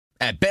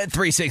At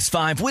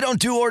Bet365, we don't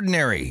do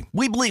ordinary.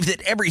 We believe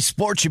that every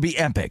sport should be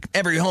epic.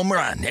 Every home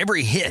run,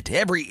 every hit,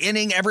 every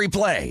inning, every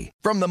play.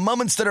 From the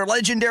moments that are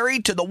legendary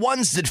to the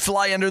ones that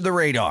fly under the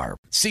radar.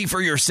 See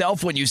for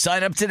yourself when you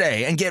sign up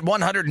today and get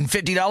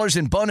 $150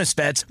 in bonus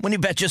bets when you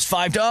bet just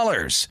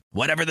 $5.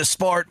 Whatever the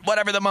sport,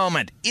 whatever the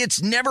moment,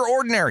 it's never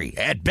ordinary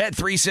at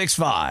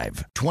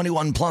Bet365.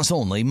 21 plus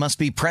only. Must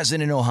be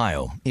present in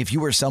Ohio. If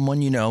you or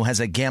someone you know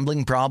has a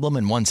gambling problem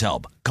and wants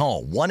help,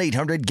 call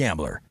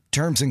 1-800-GAMBLER.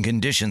 Terms and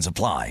conditions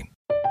apply.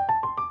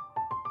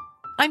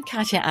 I'm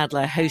Katya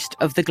Adler, host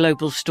of The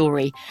Global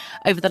Story.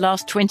 Over the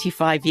last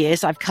 25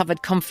 years, I've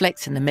covered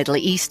conflicts in the Middle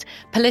East,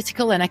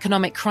 political and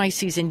economic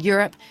crises in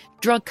Europe,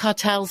 drug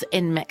cartels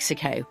in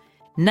Mexico.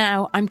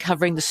 Now I'm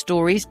covering the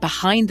stories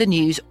behind the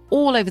news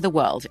all over the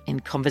world in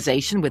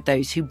conversation with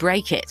those who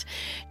break it.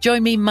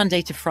 Join me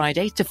Monday to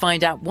Friday to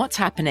find out what's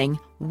happening,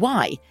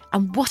 why,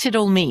 and what it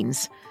all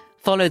means.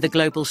 Follow The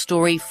Global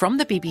Story from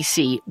the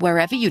BBC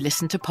wherever you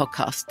listen to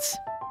podcasts.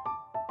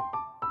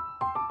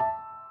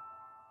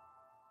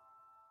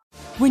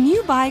 When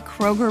you buy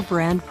Kroger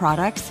brand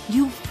products,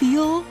 you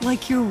feel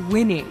like you're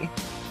winning.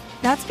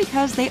 That's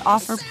because they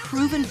offer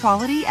proven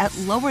quality at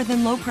lower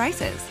than low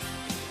prices.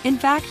 In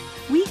fact,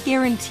 we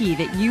guarantee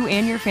that you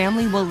and your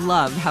family will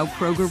love how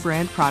Kroger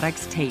brand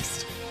products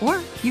taste,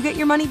 or you get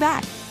your money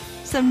back.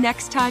 So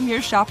next time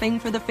you're shopping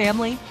for the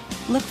family,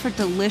 look for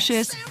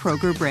delicious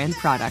Kroger brand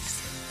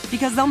products,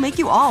 because they'll make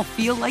you all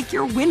feel like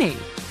you're winning.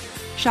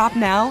 Shop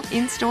now,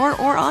 in-store,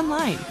 or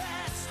online.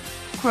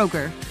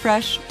 Kroger,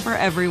 fresh for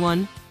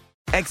everyone.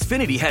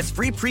 Xfinity has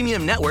free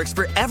premium networks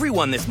for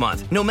everyone this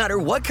month, no matter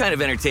what kind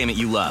of entertainment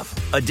you love.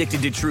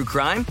 Addicted to true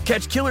crime?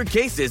 Catch killer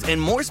cases and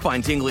more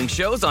spine-tingling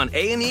shows on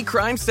A&E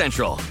Crime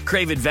Central.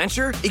 Crave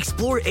adventure?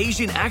 Explore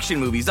Asian action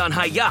movies on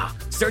Hi-YAH.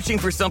 Searching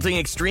for something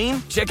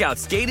extreme? Check out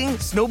skating,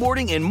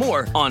 snowboarding, and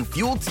more on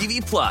Fuel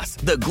TV Plus,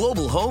 the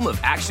global home of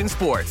action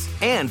sports.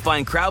 And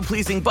find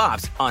crowd-pleasing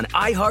bops on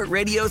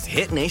iHeartRadio's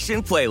Hit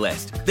Nation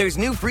playlist. There's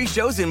new free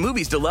shows and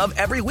movies to love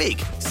every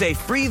week. Say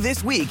free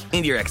this week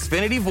in your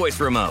Xfinity voice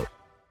remote.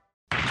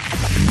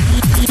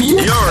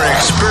 You're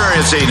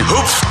experiencing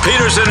Hoops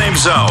Peterson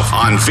himself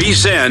on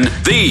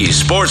VSiN, the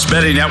Sports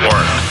Betting Network.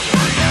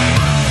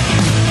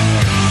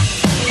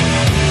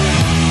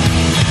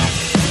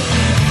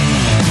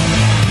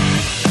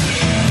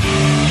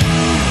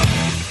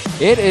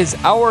 It is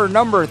hour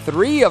number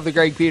 3 of the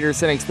Greg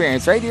Peterson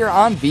Experience right here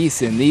on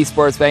VSiN, the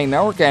Sports Betting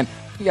Network, and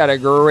we got a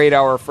great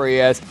hour for you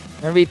guys.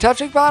 We're going to be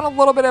touching upon a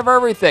little bit of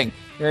everything.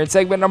 Here in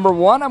segment number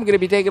 1, I'm going to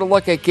be taking a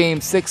look at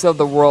Game 6 of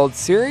the World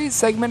Series.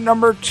 Segment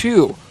number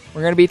 2,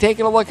 we're going to be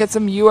taking a look at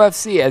some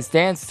UFC as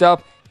Dan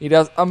Stupp, he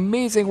does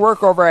amazing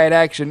work over at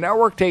Action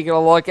Network, taking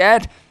a look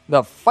at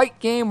the fight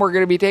game. We're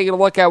going to be taking a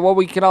look at what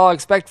we can all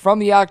expect from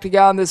the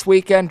Octagon this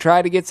weekend,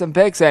 try to get some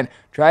picks and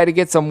try to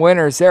get some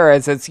winners there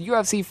as it's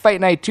UFC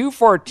Fight Night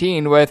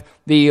 214 with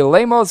the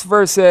Lemos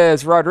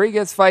versus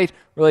Rodriguez fight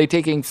really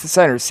taking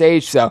center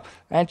stage, so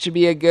that should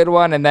be a good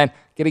one. And then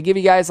going to give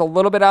you guys a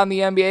little bit on the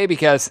NBA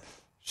because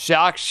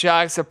shock,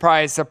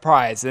 surprise,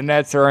 surprise, the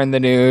Nets are in the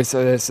news,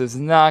 so this is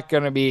not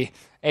going to be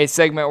a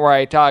segment where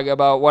I talk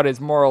about what is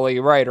morally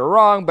right or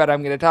wrong, but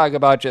I'm going to talk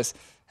about just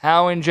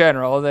how, in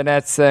general, the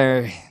Nets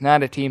are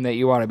not a team that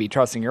you want to be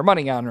trusting your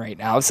money on right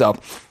now. So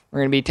we're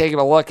going to be taking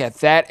a look at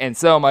that and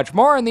so much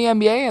more in the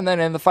NBA, and then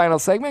in the final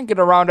segment, going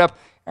to round up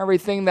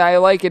everything that I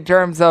like in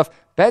terms of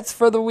bets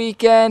for the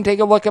weekend, take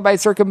a look at my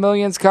Circa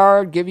Millions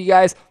card, give you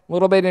guys a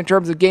little bit in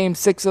terms of Game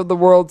 6 of the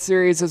World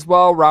Series as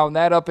well, round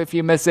that up if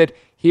you miss it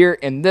here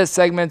in this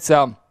segment.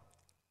 So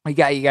we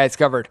got you guys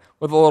covered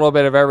with a little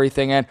bit of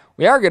everything, and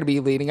we are going to be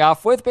leading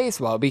off with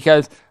baseball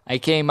because I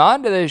came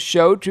onto this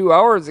show 2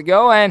 hours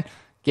ago, and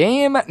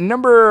game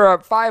number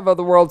 5 of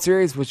the World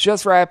Series was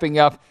just wrapping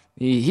up.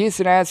 The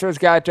Houston Astros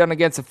got done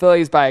against the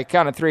Phillies by a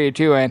count of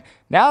 3-2, and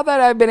now that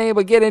I've been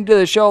able to get into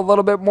the show a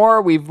little bit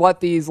more, we've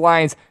let these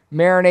lines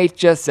marinate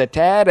just a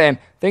tad, and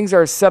things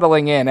are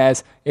settling in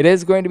as it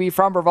is going to be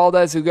Framber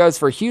Valdez who goes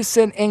for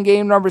Houston in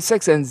game number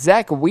 6, and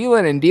Zach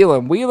Whelan and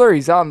Dylan Wheeler,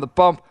 he's on the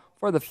bump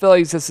for the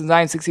Phillies. This is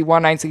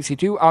 961,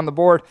 962 on the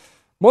board.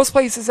 Most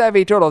places have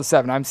a total of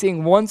 7. I'm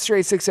seeing one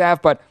straight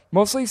 6.5, but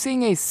mostly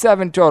seeing a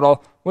 7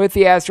 total with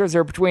the Astros.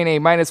 They're between a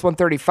minus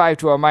 135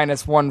 to a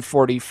minus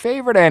 140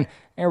 favorite, and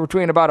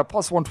between about a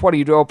plus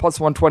 120 to a plus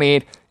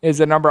 128 is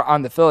the number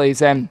on the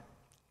Phillies. And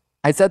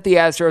I set the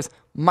Astros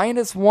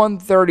minus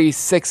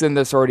 136 in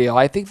this ordeal.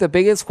 I think the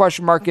biggest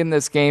question mark in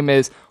this game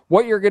is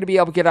what you're going to be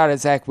able to get out of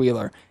Zach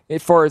Wheeler.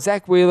 For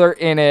Zach Wheeler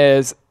in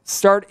his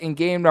start in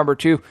game number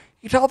 2,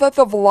 you can tell that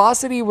the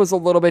velocity was a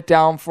little bit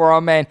down for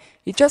him, and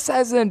he just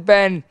hasn't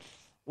been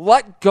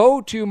let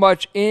go too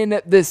much in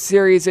this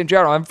series in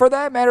general. And for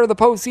that matter, the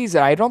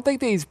postseason, I don't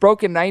think that he's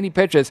broken 90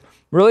 pitches,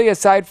 really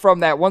aside from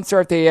that one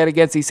start they had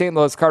against the St.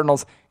 Louis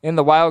Cardinals in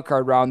the wild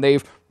card round.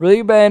 They've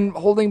really been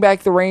holding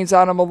back the reins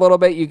on him a little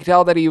bit. You can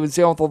tell that he was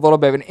dealing with a little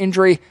bit of an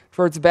injury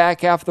towards the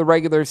back half of the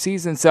regular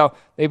season, so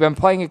they've been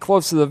playing it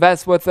close to the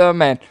vest with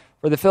him, and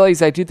for the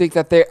Phillies, I do think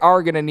that they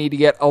are going to need to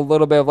get a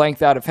little bit of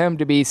length out of him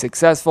to be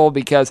successful,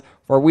 because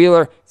for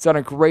Wheeler, he's done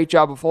a great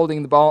job of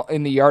holding the ball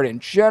in the yard in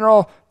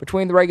general.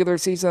 Between the regular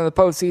season and the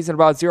postseason,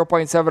 about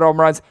 0.7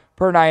 home runs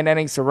per 9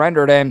 innings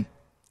surrendered, and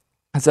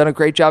has done a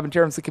great job in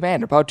terms of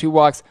command. About 2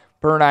 walks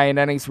per 9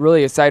 innings.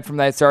 Really, aside from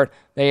that start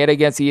they had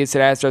against the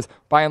Houston Astros,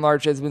 by and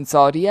large has been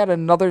solid. He had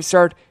another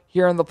start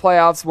here in the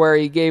playoffs where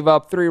he gave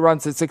up 3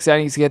 runs in 6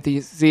 innings to get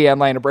the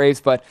Atlanta Braves,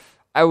 but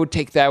I would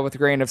take that with a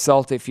grain of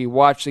salt if you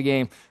watch the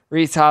game.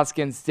 Rhys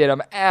Hoskins did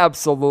him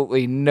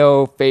absolutely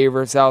no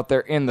favors out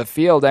there in the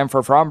field, and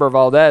for Framber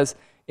Valdez,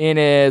 in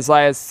his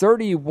last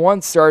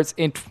 31 starts,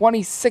 in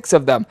 26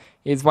 of them,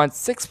 he's won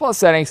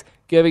 6+ innings,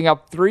 giving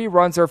up 3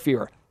 runs or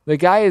fewer. The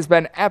guy has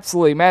been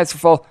absolutely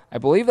masterful. I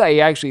believe that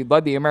he actually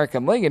led the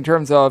American League in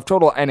terms of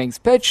total innings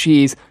pitched.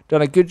 He's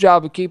done a good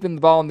job of keeping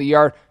the ball in the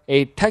yard.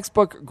 A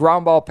textbook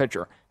ground ball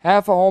pitcher.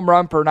 Half a home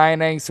run per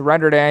 9 innings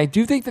surrendered, and I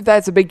do think that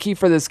that's a big key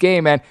for this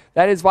game, and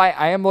that is why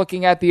I am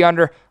looking at the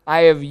under.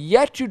 I have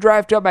yet to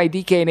draft up my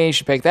DK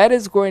Nation pick. That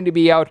is going to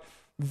be out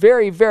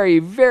very, very,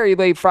 very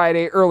late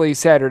Friday, early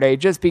Saturday,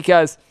 just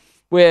because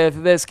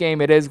with this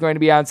game, it is going to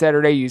be on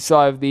Saturday. You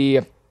still have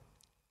the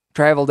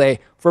travel day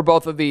for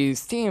both of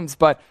these teams,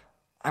 but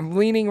I'm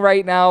leaning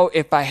right now,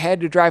 if I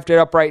had to draft it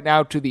up right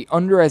now, to the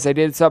under, as I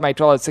did set my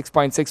total at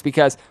 6.6,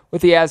 because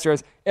with the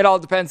Astros, it all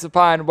depends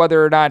upon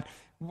whether or not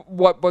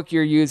what book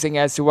you're using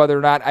as to whether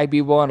or not I'd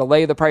be willing to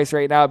lay the price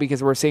right now,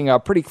 because we're seeing a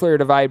pretty clear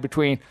divide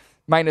between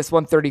minus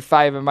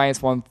 135 and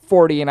minus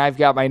 140, and I've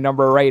got my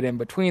number right in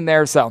between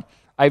there, so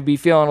I'd be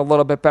feeling a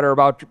little bit better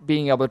about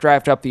being able to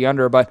draft up the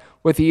under. But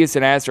with the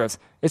Houston Astros,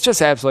 it's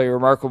just absolutely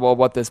remarkable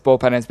what this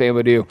bullpen has been able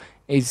to do.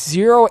 A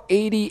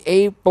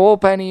 0.88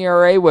 bullpen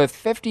ERA with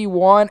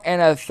 51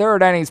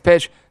 1/3 innings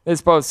pitched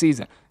this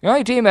postseason. The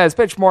only team that has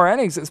pitched more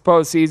innings this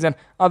postseason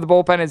on the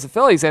bullpen is the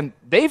Phillies, and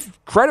they've,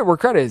 credit where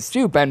credit is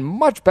due, been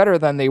much better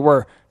than they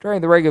were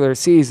during the regular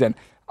season,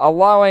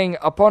 allowing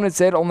opponents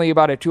to hit only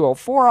about a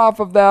 2.04 off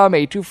of them,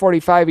 a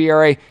 2.45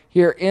 ERA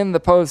here in the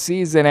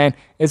postseason, and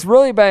it's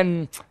really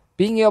been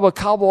being able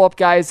to cobble up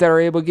guys that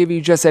are able to give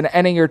you just an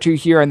inning or two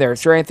here and there.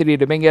 Sir Anthony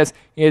Dominguez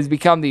has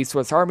become the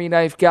Swiss Army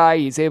knife guy.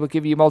 He's able to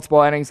give you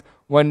multiple innings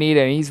when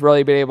needed, and he's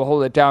really been able to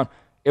hold it down.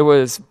 It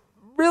was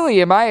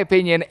really, in my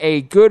opinion,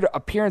 a good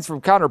appearance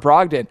from Connor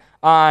Brogdon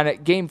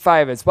on Game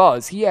 5 as well,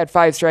 as he had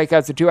 5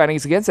 strikeouts in 2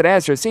 innings against an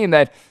Astros team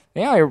that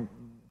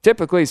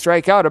typically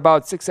strike out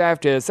about 6.5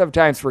 to 7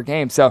 times per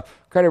game. So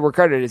credit where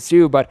credit is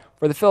due. But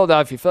for the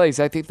Philadelphia Phillies,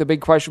 I think the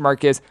big question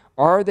mark is,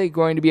 are they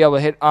going to be able to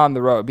hit on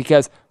the road?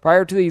 Because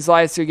prior to these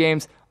last 2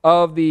 games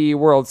of the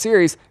World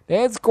Series,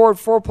 they had scored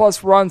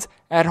 4+ runs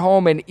at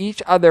home in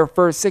each of their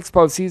first 6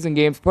 postseason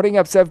games, putting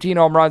up 17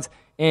 home runs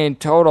in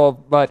total.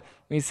 But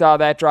we saw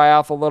that dry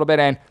off a little bit,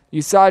 and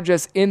you saw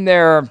just in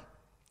their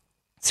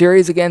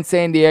series against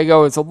San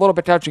Diego, it's a little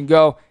bit touch and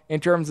go in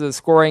terms of the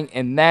scoring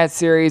in that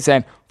series.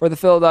 And for the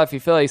Philadelphia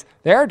Phillies,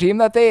 they're a team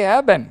that they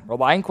have been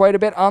relying quite a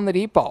bit on the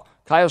deep ball.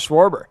 Kyle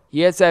Schwarber,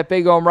 he hits that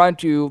big home run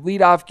to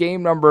lead off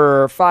game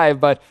number 5,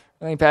 but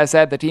really past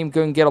that, the team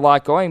couldn't get a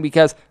lot going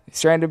because they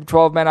stranded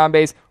 12 men on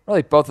base.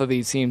 Really, both of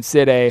these teams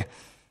did a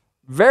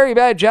very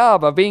bad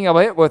job of being able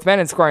to hit with men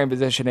in scoring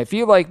position. If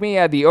you, like me,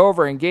 had the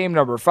over in game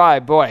number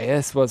 5, boy,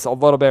 this was a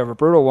little bit of a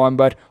brutal one.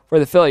 But for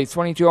the Phillies,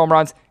 22 home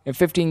runs in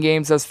 15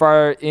 games thus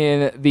far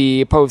in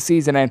the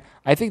postseason. And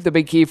I think the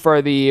big key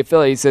for the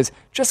Phillies is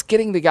just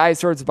getting the guys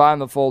towards the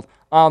bottom of the fold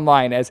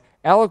online, as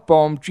Alec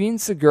Boehm, Gene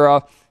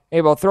Segura,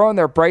 able to throw in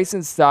there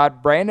Bryson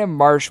Stott, Brandon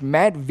Marsh,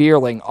 Matt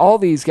Vierling. All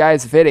these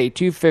guys have hit a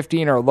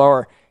 215 or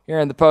lower here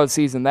in the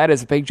postseason. That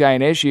is a big,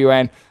 giant issue.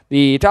 And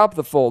the top of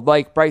the fold,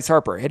 like Bryce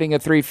Harper, hitting a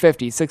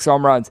 350, 6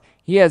 home runs.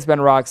 He has been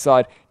rock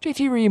solid.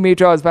 JT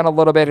Realmuto has been a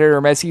little bit hit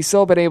or miss. He's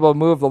still been able to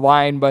move the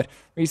line, but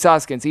Rhys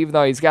Hoskins, even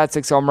though he's got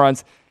 6 home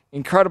runs,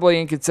 incredibly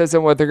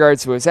inconsistent with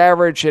regards to his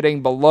average,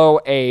 hitting below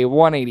a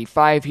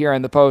 185 here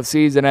in the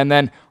postseason. And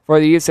then for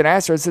the Houston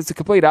Astros, it's the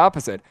complete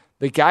opposite.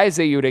 The guys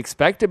that you would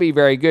expect to be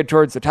very good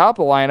towards the top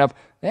of the lineup,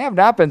 they have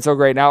not been so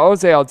great. Now,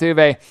 Jose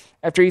Altuve,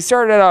 after he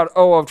started out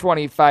 0 of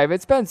 25,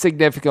 it's been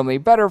significantly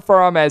better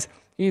for him, as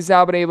he's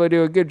now been able to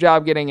do a good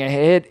job getting a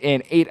hit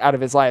in 8 out of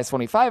his last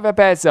 25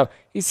 at-bats, so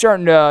he's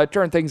starting to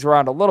turn things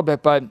around a little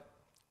bit. But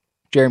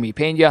Jeremy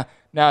Pena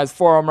now has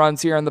 4 home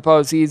runs here in the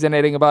postseason,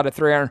 hitting about a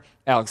 300.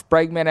 Alex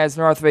Bregman has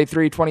north of a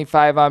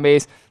 325 on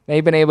base.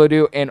 They've been able to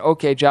do an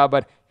okay job,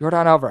 but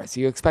Yordan Alvarez,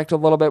 you expect a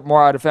little bit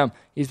more out of him.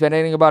 He's been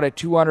hitting about a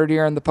 200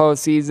 here in the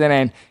postseason,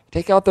 and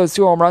take out those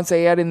 2 home runs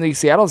they had in the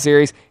Seattle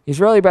series, he's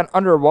really been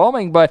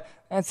underwhelming. But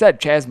that said,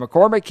 Chas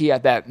McCormick, he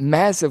had that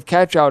massive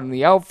catch out in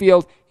the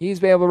outfield. He's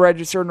been able to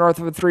register north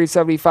of a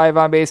 375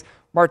 on base.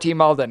 Martin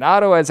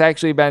Maldonado has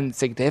actually been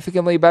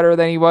significantly better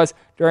than he was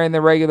during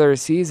the regular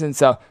season.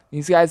 So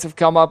these guys have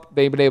come up.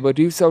 They've been able to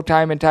do so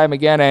time and time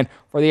again. And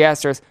for the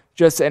Astros,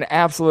 just an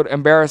absolute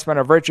embarrassment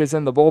of riches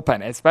in the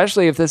bullpen,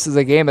 especially if this is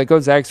a game that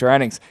goes to extra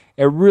innings.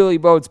 It really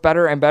bodes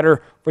better and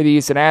better for the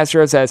Houston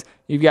Astros, as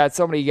you've got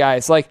so many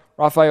guys like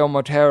Rafael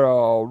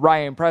Montero,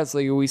 Ryan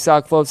Presley, who we saw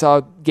close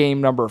out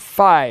game number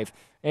 5,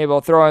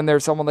 able to throw in there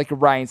someone like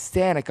Ryan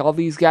Stanek, all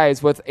these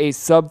guys with a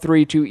sub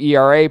 3.2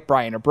 ERA,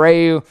 Brian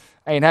Abreu.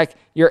 I mean, heck,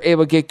 you're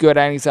able to get good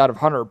innings out of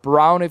Hunter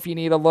Brown if you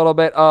need a little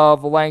bit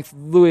of length.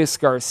 Luis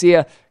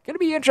Garcia. Going to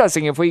be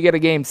interesting if we get a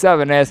Game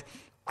 7, as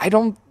I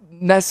don't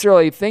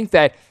necessarily think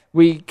that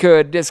we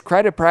could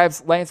discredit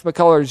perhaps Lance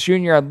McCullers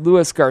Jr. and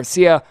Luis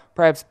Garcia,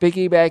 perhaps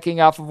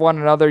piggybacking off of one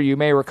another. You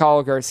may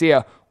recall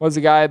Garcia was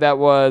a guy that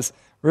was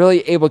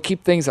really able to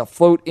keep things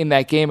afloat in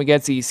that game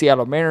against the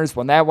Seattle Mariners.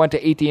 When that went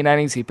to 18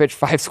 innings, he pitched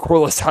 5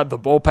 scoreless out of the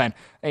bullpen.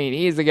 I mean,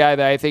 he's the guy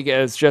that I think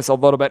is just a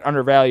little bit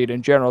undervalued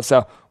in general,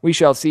 so we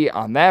shall see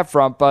on that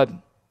front. But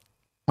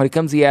when it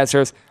comes to the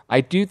Astros,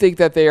 I do think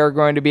that they are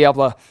going to be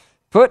able to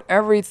put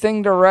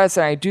everything to rest,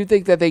 and I do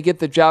think that they get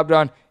the job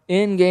done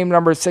in game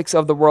number 6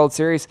 of the World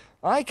Series.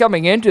 I,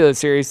 coming into the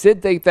series,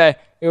 did think that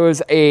it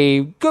was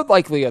a good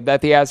likelihood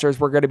that the Astros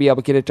were going to be able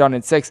to get it done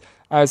in 6.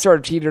 I was sort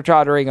of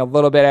teeter-tottering a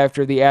little bit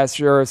after the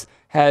Astros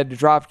had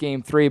dropped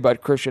Game 3,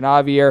 but Christian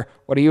Javier,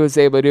 what he was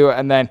able to do,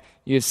 and then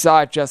you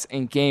saw it just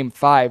in Game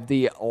 5,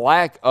 the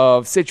lack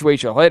of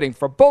situational hitting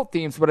for both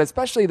teams, but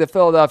especially the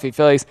Philadelphia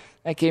Phillies,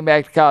 that came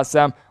back to cost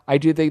them. I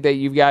do think that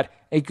you've got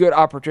a good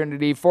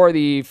opportunity for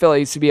the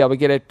Phillies to be able to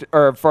get it,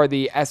 or for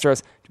the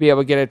Astros to be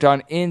able to get it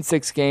done in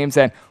 6 games,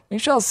 and we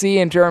shall see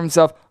in terms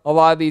of a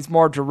lot of these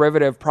more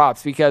derivative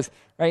props, because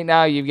right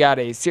now you've got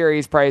a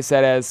series price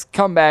that has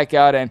come back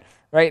out, and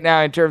right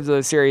now in terms of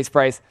the series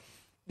price,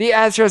 the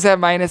Astros have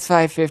minus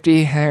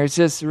 550. There's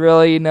just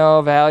really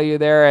no value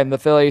there, and the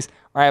Phillies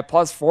are at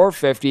plus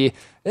 450.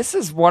 This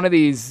is one of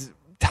these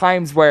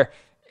times where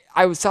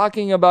I was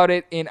talking about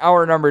it in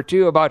hour number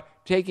 2 about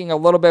taking a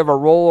little bit of a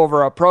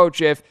rollover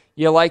approach if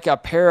you like a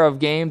pair of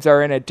games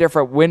are in a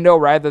different window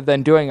rather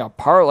than doing a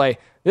parlay.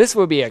 This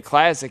would be a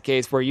classic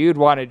case where you'd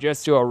want to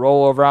just do a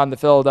rollover on the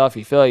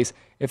Philadelphia Phillies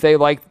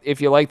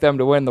if you like them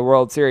to win the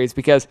World Series,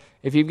 because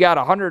if you've got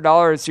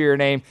 $100 to your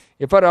name,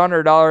 you put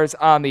 $100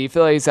 on the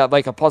Phillies at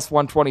like a plus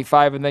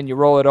 125, and then you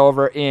roll it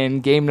over if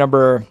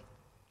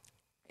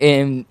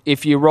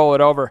you roll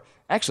it over,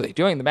 actually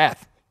doing the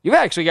math, you've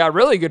actually got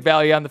really good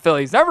value on the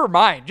Phillies. Never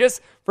mind,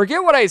 just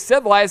forget what I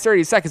said the last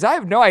 30 seconds. I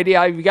have no idea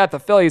how you got the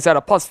Phillies at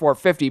a plus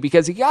 450,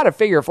 because you got to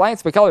figure if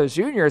Lance McCullers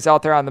Jr. is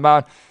out there on the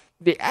mound,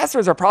 the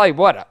Astros are probably,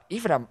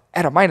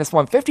 at a minus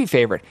 150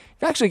 favorite.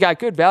 You've actually got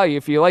good value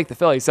if you like the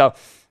Phillies. So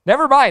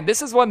never mind.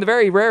 This is one of the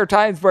very rare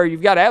times where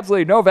you've got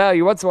absolutely no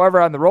value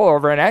whatsoever on the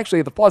rollover, and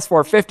actually the plus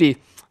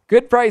 450,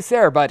 good price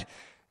there. But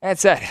that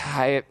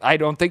said, I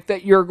don't think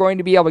that you're going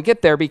to be able to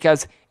get there,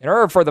 because in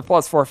order for the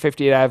plus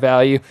 450 to have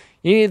value,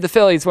 you need the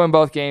Phillies to win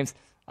both games.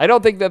 I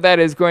don't think that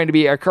is going to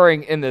be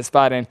occurring in this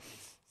spot, and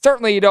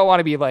certainly you don't want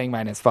to be laying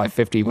minus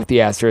 550 with the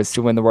Astros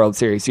to win the World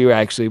Series. You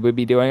actually would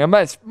be doing a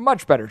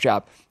much better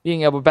job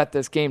being able to bet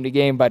this game to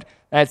game. But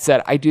that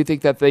said, I do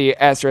think that the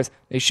Astros,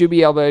 they should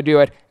be able to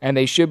do it, and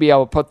they should be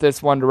able to put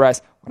this one to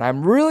rest. What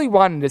I'm really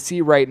wanting to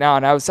see right now,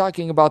 and I was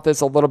talking about this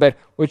a little bit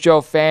with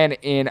Joe Fan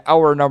in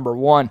hour number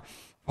 1,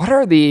 what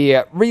are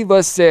the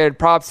relisted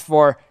props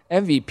for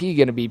MVP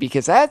going to be?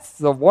 Because that's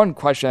the one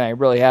question I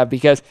really have,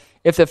 because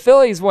if the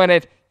Phillies win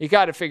it, you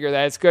got to figure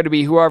that it's going to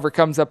be whoever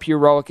comes up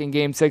heroic in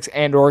Game 6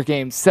 and or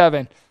Game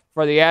 7.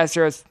 For the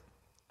Astros,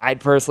 I'd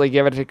personally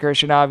give it to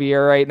Christian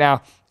Javier right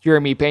now.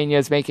 Jeremy Pena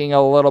is making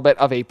a little bit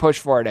of a push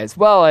for it, as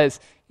well as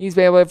he's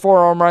been able to hit 4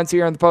 home runs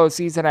here in the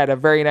postseason. Had a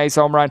very nice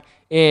home run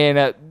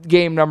in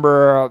game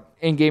number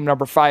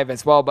 5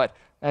 as well. But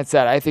that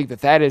said, I think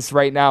that is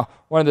right now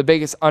one of the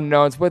biggest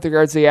unknowns with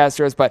regards to the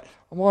Astros. But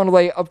I'm willing to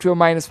lay up to a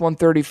minus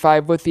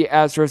 135 with the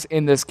Astros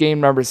in this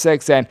game number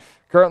 6. And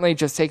currently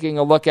just taking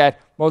a look at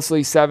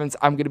mostly 7s.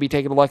 I'm going to be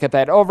taking a look at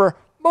that over.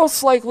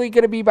 Most likely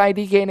going to be my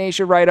DK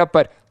Nation write-up,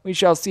 but we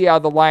shall see how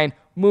the line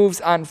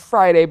moves on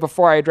Friday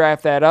before I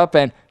draft that up.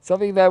 And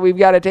something that we've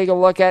got to take a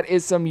look at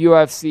is some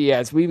UFC,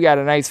 as we've got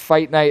a nice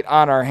fight night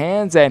on our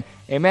hands. And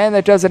a man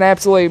that does an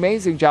absolutely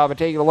amazing job of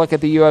taking a look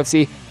at the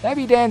UFC, that'd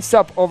be Dan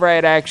Stupp over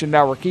at Action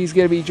Network. He's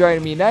going to be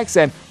joining me next,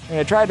 and I'm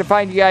going to try to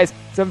find you guys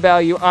some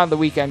value on the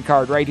weekend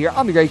card right here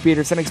on the Greg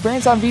Peterson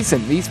Experience on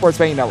VSiN, the Sports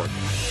Betting Network.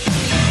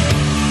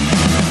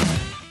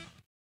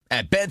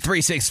 At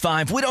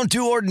Bet365, we don't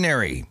do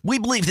ordinary. We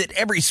believe that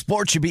every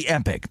sport should be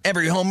epic.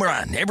 Every home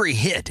run, every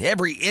hit,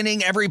 every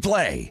inning, every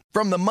play.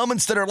 From the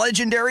moments that are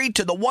legendary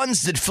to the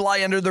ones that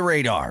fly under the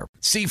radar.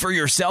 See for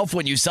yourself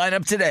when you sign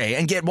up today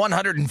and get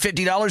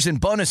 $150 in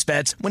bonus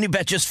bets when you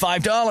bet just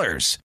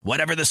 $5.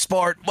 Whatever the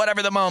sport,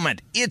 whatever the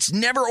moment, it's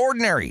never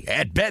ordinary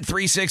at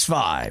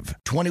Bet365.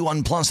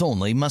 21 plus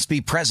only. Must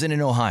be present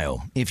in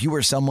Ohio. If you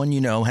or someone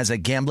you know has a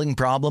gambling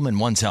problem and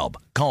wants help,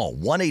 call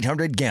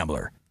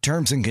 1-800-GAMBLER.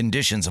 Terms and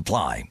conditions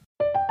apply.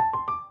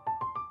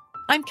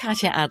 I'm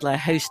Katya Adler,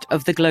 host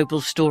of The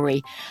Global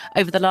Story.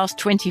 Over the last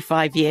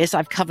 25 years,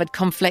 I've covered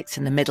conflicts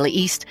in the Middle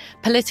East,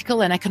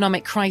 political and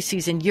economic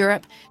crises in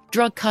Europe,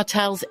 drug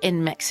cartels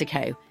in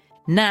Mexico.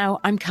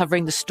 Now I'm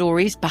covering the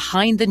stories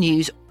behind the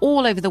news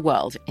all over the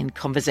world in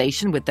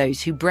conversation with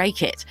those who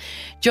break it.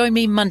 Join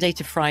me Monday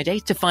to Friday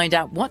to find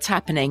out what's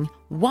happening,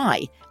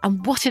 why,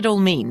 and what it all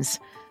means.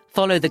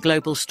 Follow The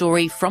Global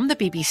Story from the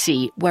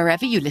BBC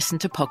wherever you listen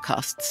to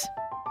podcasts.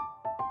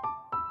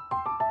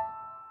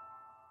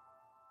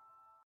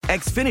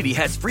 Xfinity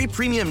has free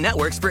premium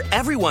networks for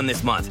everyone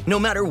this month, no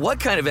matter what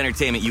kind of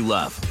entertainment you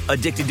love.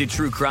 Addicted to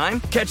true crime?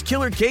 Catch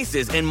killer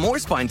cases and more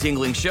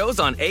spine-tingling shows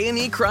on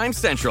A&E Crime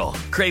Central.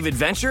 Crave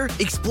adventure?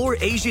 Explore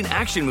Asian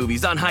action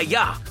movies on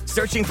Hi-YAH.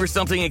 Searching for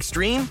something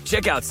extreme?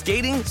 Check out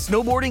skating,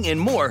 snowboarding, and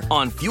more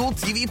on Fuel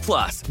TV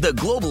Plus, the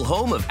global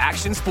home of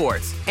action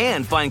sports.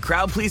 And find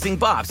crowd-pleasing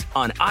bops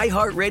on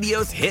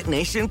iHeartRadio's Hit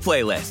Nation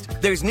playlist.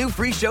 There's new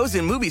free shows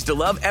and movies to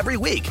love every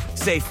week.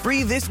 Say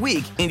free this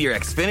week in your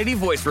Xfinity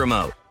voice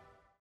remote.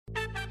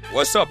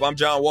 What's up? I'm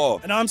John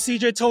Wall. And I'm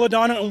CJ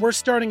Toledano, and we're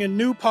starting a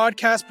new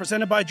podcast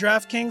presented by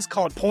DraftKings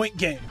called Point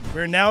Game.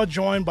 We're now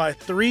joined by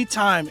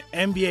three-time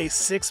NBA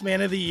Sixth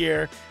Man of the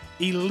Year,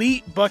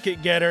 elite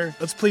bucket getter.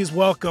 Let's please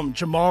welcome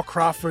Jamal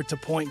Crawford to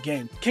Point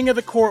Game. King of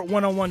the Court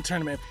one-on-one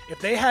tournament. If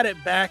they had it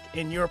back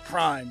in your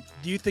prime,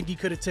 do you think you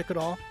could have took it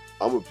all?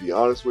 I'm going to be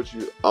honest with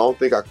you. I don't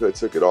think I could have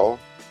took it all,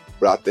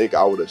 but I think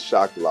I would have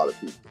shocked a lot of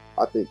people.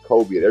 I think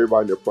Kobe and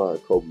everybody in their prime,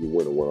 Kobe would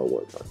win a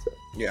one-on-one contest.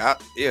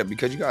 Yeah,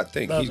 because you got to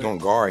think, he's going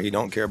to guard. He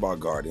don't care about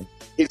guarding.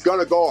 He's going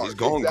to guard. He's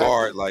going to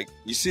guard. Like,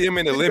 you see him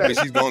in the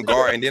Olympics, he's going to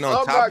guard. And then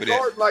on top of that. I'm not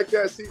guarding like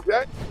that,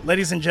 CJ.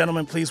 Ladies and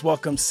gentlemen, please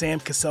welcome Sam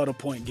Cassell to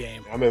Point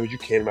Game. I remember you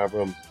came out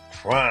from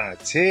crying,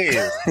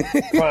 tears.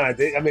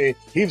 Crying. I mean,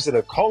 he was in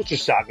a culture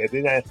shock. And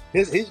then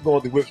he's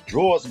going through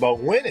withdrawals about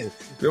winning.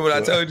 Remember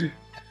what I told you?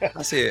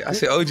 I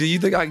said, OG, you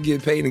think I can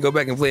get paid and go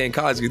back and play in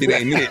college because it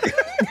ain't it?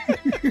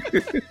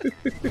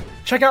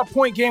 Check out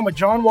Point Game with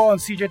John Wall and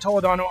CJ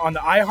Toledano on the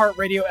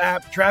iHeartRadio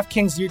app,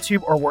 DraftKings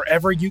YouTube, or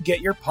wherever you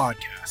get your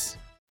podcasts.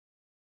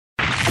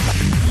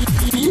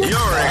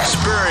 You're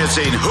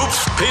experiencing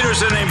Hoops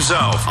Peterson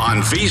himself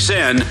on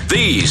VSiN,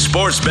 the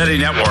Sports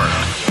Betting Network.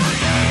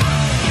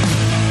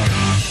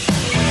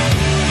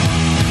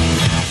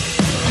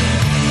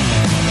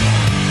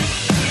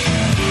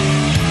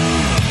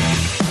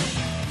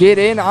 Get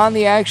in on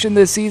the action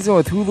this season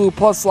with Hulu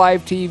Plus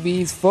Live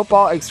TV's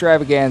Football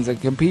Extravaganza.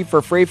 Compete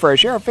for free for a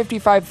share of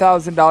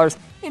 $55,000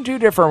 in two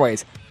different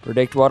ways.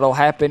 Predict what will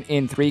happen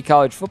in 3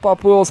 college football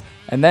pools,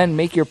 and then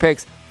make your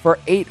picks for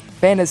 8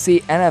 fantasy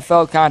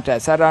NFL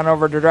contests. Head on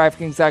over to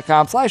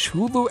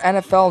DraftKings.com/Hulu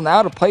NFL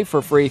now to play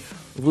for free.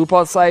 Hulu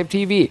Plus Live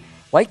TV.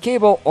 Like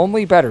cable,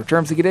 only better.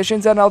 Terms and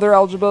conditions and other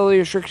eligibility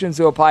restrictions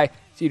to apply.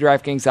 See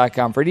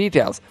DraftKings.com for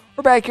details.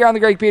 We're back here on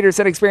the Greg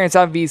Peterson Experience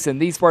on VSiN,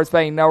 the Sports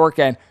Betting Network,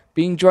 and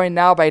being joined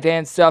now by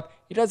Dan Stupp.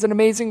 He does an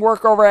amazing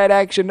work over at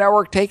Action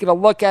Network, taking a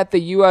look at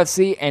the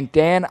UFC. And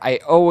Dan, I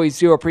always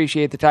do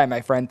appreciate the time,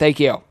 my friend. Thank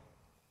you.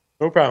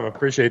 No problem.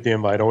 Appreciate the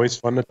invite. Always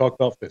fun to talk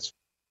about this.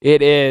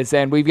 It is.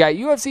 And we've got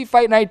UFC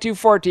Fight Night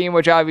 214,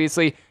 which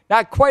obviously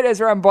not quite as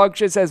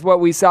rambunctious as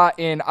what we saw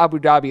in Abu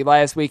Dhabi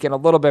last week, and a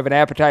little bit of an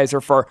appetizer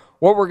for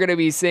what we're going to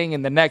be seeing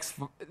in the next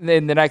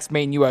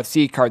main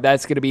UFC card.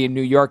 That's going to be in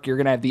New York. You're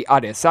going to have the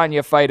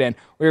Adesanya fight, and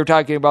we were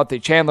talking about the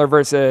Chandler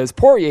versus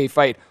Poirier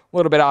fight a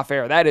little bit off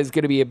air. That is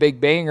going to be a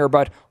big banger,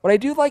 but what I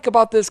do like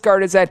about this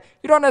card is that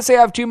you don't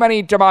necessarily have too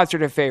many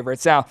demonstrative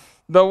favorites. Now,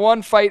 the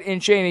one fight in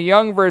Shayna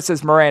Young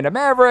versus Miranda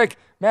Maverick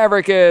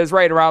is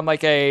right around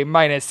like a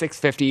minus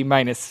 650,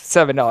 minus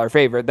 $7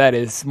 favorite. That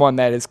is one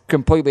that is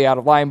completely out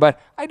of line, but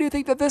I do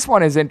think that this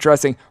one is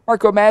interesting.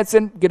 Marco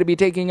Madsen going to be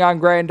taking on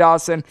Grant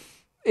Dawson.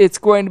 It's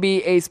going to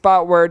be a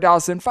spot where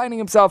Dawson finding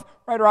himself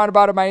right around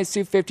about a minus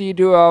 250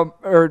 to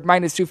or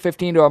minus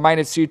 215 to a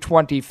minus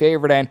 220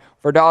 favorite. And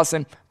for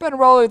Dawson, been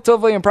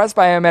relatively impressed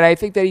by him, and I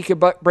think that he could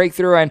break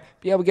through and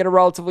be able to get a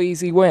relatively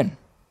easy win.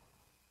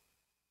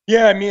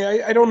 Yeah, I mean,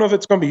 I don't know if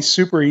it's going to be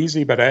super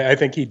easy, but I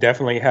think he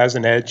definitely has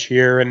an edge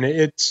here. And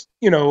it's,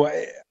 a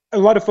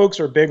lot of folks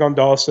are big on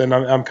Dawson.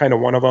 I'm kind of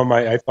one of them.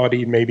 I thought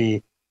he'd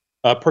maybe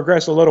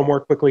progress a little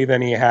more quickly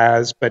than he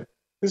has, but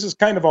this is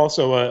kind of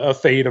also a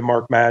fade of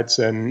Mark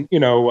Madsen.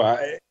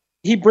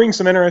 He brings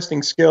some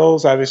interesting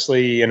skills.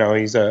 Obviously,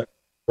 he's a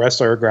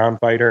wrestler, a ground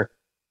fighter.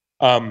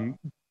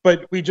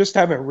 But we just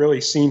haven't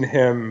really seen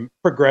him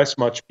progress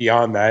much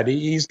beyond that.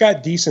 He's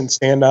got decent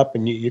stand-up,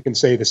 and you can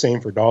say the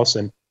same for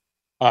Dawson.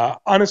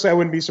 Honestly, I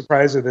wouldn't be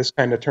surprised if this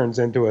kind of turns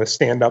into a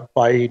stand-up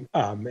fight.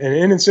 And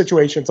in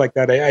situations like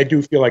that, I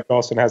do feel like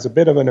Dawson has a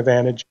bit of an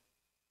advantage.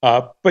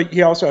 But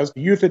he also has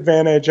the youth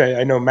advantage.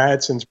 I know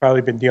Madsen's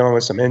probably been dealing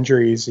with some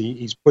injuries.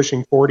 He's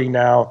pushing 40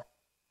 now.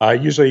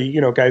 Usually,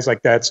 guys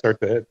like that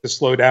start to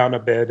slow down a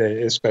bit,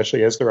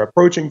 especially as they're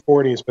approaching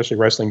 40, especially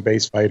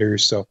wrestling-based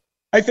fighters. So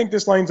I think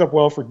this lines up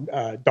well for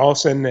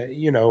Dawson.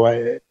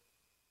 It's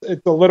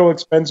a little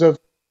expensive.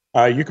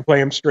 You could play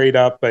him straight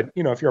up, but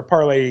if you're a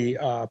parlay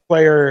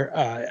player,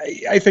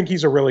 I think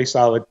he's a really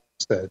solid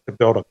to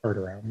build a card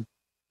around.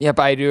 Yep,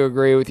 I do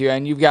agree with you,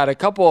 and you've got a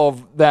couple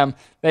of them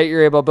that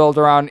you're able to build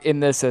around in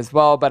this as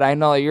well, but I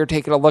know that you're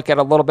taking a look at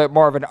a little bit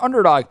more of an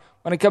underdog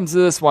when it comes to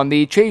this one,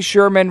 the Chase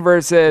Sherman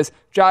versus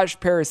Josh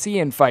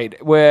Parisian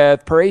fight,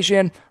 with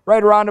Parisian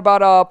right around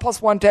about a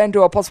plus 110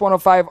 to a plus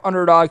 105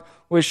 underdog.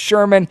 With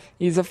Sherman,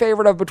 he's a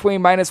favorite of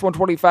between minus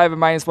 125 and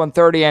minus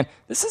 130, and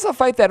this is a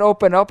fight that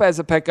opened up as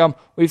a pick'em.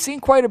 We've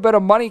seen quite a bit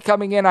of money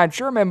coming in on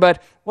Sherman,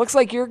 but looks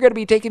like you're going to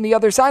be taking the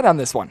other side on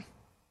this one.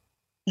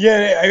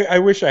 Yeah, I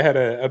wish I had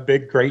a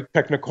big, great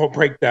technical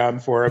breakdown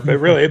for it, but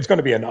really, it's going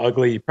to be an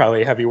ugly,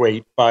 probably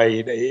heavyweight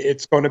fight.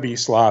 It's going to be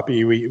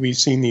sloppy. We've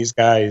seen these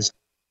guys.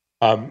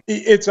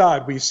 It's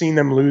odd. We've seen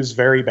them lose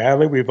very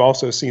badly. We've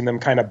also seen them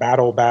kind of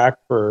battle back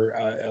for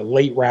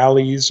late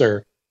rallies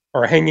or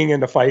hanging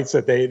into fights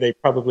that they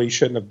probably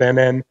shouldn't have been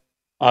in.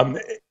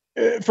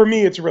 For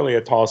me, it's really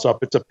a toss-up.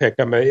 It's a pick.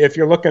 If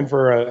you're looking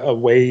for a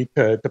way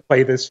to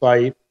play this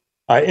fight,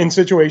 in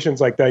situations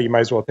like that, you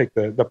might as well take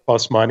the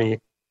plus money.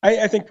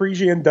 I think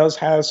Parisian does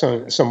have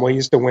some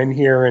ways to win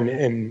here,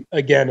 and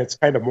again, it's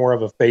kind of more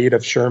of a fade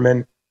of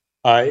Sherman.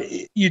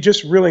 You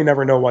just really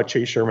never know what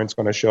Chase Sherman's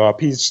going to show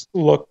up. He's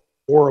looked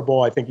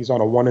horrible. I think he's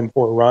on a 1-4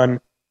 run,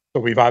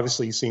 so we've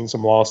obviously seen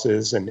some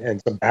losses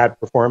and some bad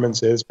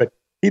performances, but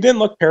he didn't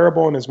look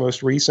terrible in his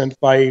most recent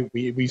fight.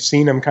 We've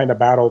seen him kind of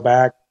battle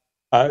back.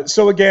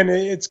 So again,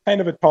 it's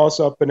kind of a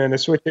toss-up, and in a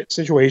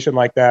situation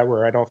like that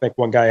where I don't think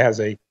one guy has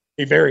a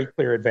very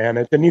clear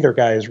advantage, and neither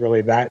guy is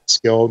really that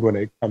skilled when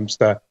it comes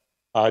to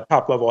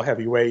top-level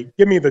heavyweight.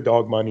 Give me the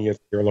dog money if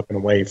you're looking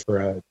away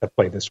to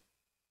play this.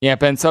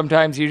 Yep, and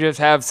sometimes you just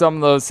have some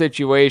of those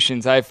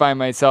situations. I find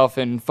myself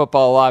in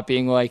football a lot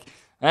being like,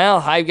 well,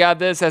 I've got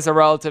this as a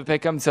relative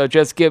pick'em, so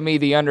just give me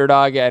the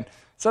underdog. And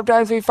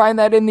sometimes we find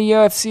that in the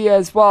UFC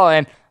as well,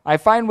 and I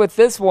find with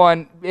this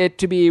one it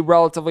to be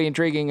relatively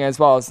intriguing as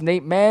well. As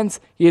Nate Mans,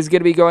 he is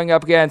going to be going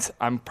up against,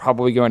 I'm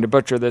probably going to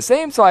butcher the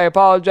name, so I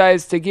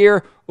apologize,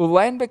 Tagir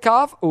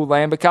Ulanbekov.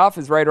 Ulanbekov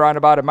is right around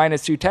about a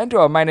 -210 to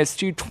a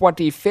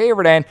 -220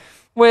 favorite, and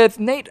with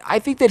Nate, I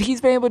think that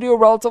he's been able to do a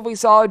relatively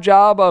solid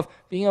job of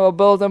being able to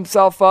build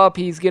himself up.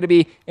 He's going to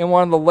be in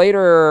one of the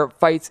later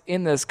fights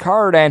in this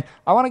card, and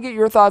I want to get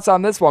your thoughts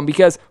on this one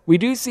because we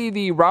do see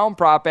the round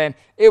prop, and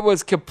it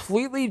was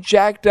completely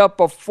jacked up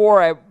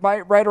before at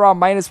right around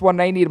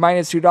 -190 to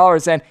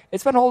 -$2, and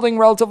it's been holding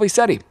relatively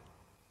steady.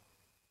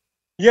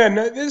 Yeah,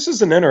 no, this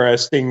is an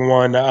interesting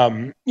one.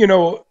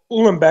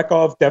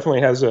 Ulanbekov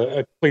definitely has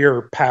a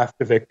clear path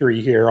to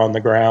victory here on the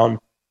ground.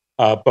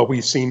 But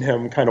we've seen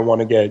him kind of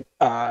want to get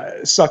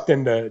sucked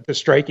into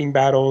striking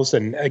battles,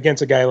 and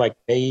against a guy like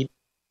Nate,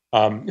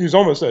 who's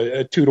almost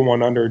a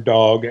 2-1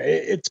 underdog,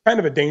 it's kind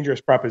of a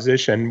dangerous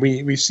proposition.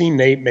 We've seen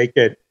Nate make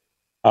it,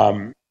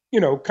 kind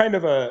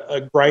of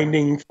a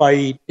grinding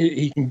fight.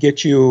 He can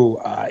get you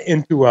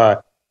into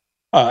a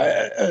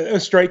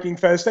striking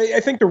fest. I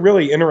think the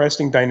really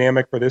interesting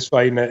dynamic for this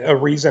fight, and a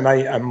reason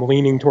I'm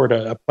leaning toward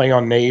a play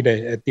on Nate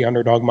at the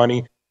underdog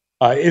money,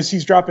 is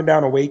he's dropping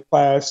down a weight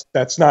class.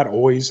 That's not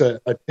always a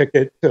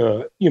ticket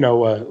to,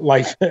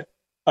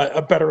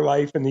 a better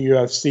life in the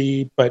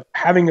UFC, but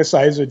having a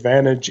size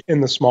advantage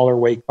in the smaller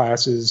weight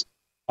classes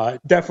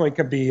definitely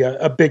can be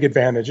a big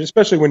advantage,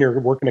 especially when you're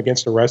working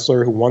against a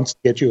wrestler who wants to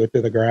get you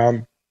to the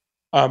ground.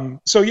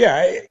 Again,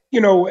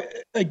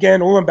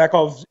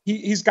 Ulanbekov,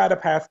 he's got a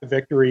path to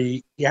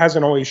victory. He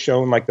hasn't always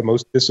shown like the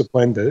most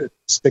discipline to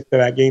stick to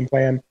that game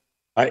plan.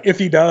 If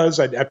he does,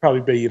 I'd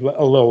probably be a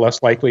little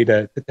less likely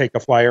to take a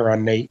flyer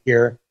on Nate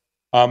here.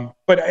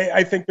 But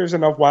I think there's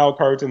enough wild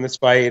cards in this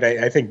fight.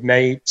 I think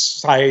Nate's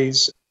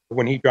size,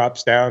 when he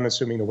drops down,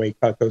 assuming the weight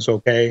cut goes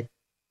okay,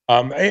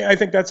 I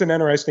think that's an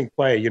interesting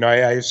play.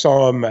 I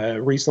saw him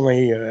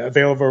recently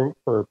available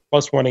for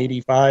plus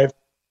 185.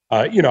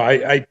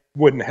 I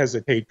wouldn't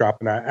hesitate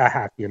dropping a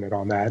half unit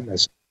on that.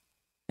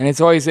 And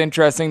it's always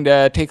interesting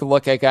to take a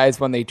look at guys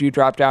when they do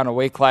drop down a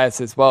weight class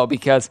as well,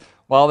 because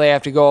while they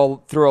have to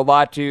go through a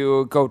lot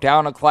to go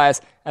down a class,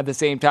 at the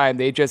same time,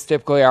 they just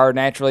typically are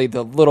naturally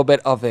the little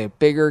bit of a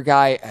bigger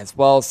guy as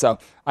well. So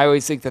I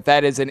always think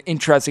that is an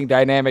interesting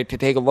dynamic to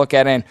take a look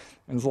at. And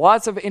there's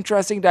lots of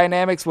interesting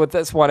dynamics with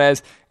this one,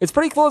 as it's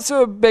pretty close to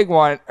a big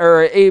one,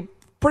 or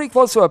pretty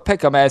close to a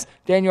pick'em, as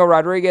Daniel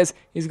Rodriguez,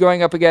 he's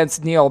going up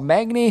against Neil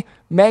Magny.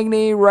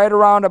 Magny right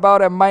around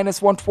about a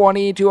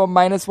 -120 to a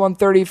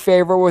 -130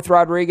 favor with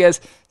Rodriguez.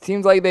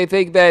 Seems like they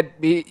think that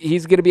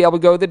he's going to be able to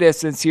go the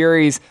distance here.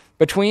 He's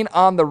between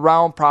on the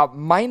round prop,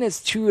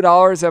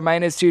 -$2 and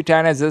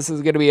 -210, as this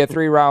is going to be a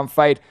 3-round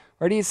fight.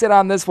 Where do you sit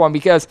on this one?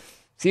 Because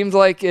seems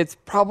like it's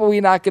probably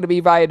not going to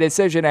be via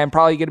decision and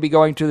probably going to be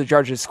going to the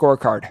judges'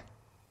 scorecard.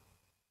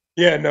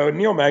 Yeah, no,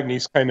 Neil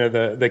Magny's kind of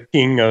the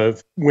king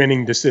of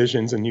winning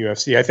decisions in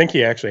UFC. I think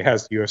he actually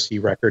has the UFC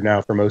record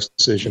now for most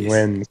decision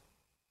wins.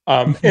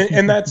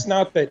 And that's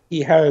not that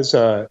he has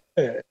a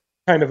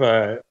kind of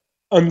a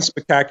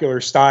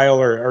unspectacular style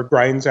or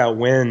grinds out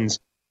wins.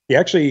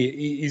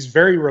 He's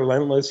very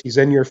relentless. He's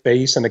in your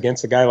face, and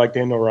against a guy like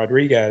Daniel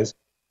Rodriguez,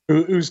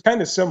 who's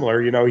kind of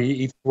similar.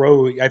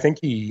 I think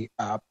he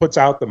puts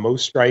out the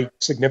most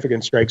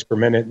significant strikes per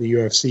minute in the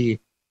UFC.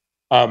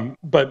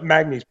 But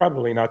Magny's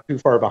probably not too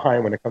far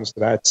behind when it comes to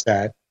that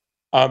stat.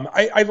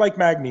 I like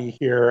Magny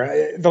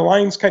here. The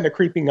line's kind of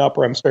creeping up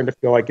where I'm starting to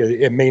feel like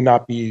it may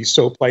not be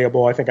so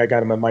playable. I think I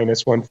got him at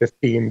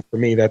 -115. For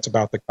me, that's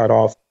about the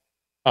cutoff.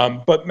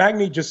 But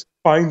Magny just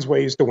finds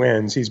ways to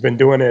win. He's been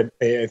doing it,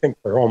 I think,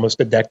 for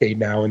almost a decade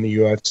now in the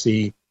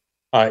UFC.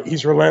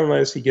 He's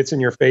relentless. He gets in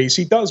your face.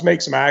 He does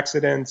make some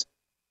accidents.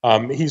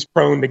 He's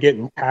prone to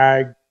getting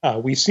tagged.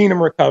 We've seen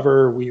him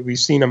recover. We've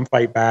seen him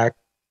fight back.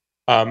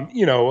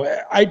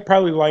 I'd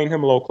probably line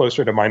him a little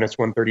closer to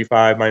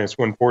 -135,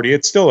 -140.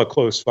 It's still a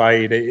close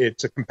fight.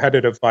 It's a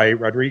competitive fight.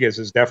 Rodriguez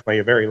is definitely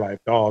a very live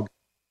dog.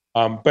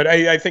 But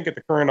I think at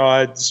the current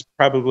odds,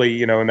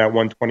 probably, in that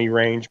 120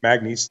 range,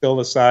 Magny's still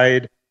the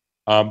side.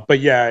 But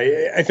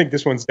yeah, I think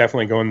this one's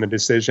definitely going the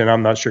decision.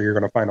 I'm not sure you're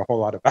going to find a whole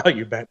lot of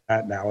value bet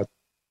that now.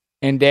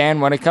 And Dan,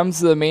 when it comes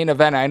to the main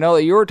event, I know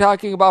that you were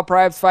talking about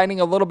perhaps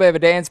finding a little bit of a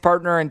dance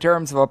partner in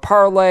terms of a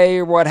parlay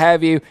or what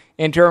have you,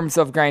 in terms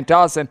of Grant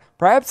Dawson.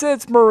 Perhaps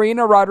it's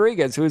Marina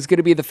Rodriguez, who's going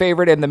to be the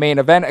favorite in the main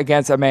event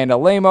against Amanda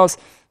Lemos.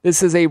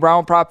 This is a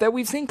round prop that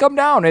we've seen come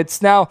down.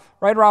 It's now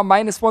right around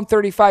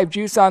 -135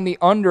 juice on the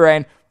under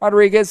end.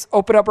 Rodriguez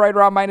opened up right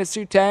around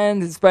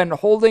 -210. It's been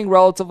holding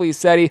relatively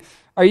steady.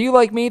 Are you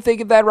like me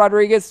thinking that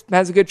Rodriguez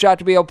has a good shot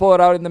to be able to pull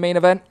it out in the main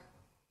event?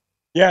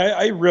 Yeah,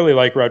 I really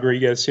like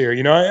Rodriguez here.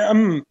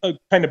 I'm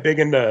kind of big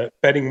into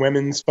betting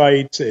women's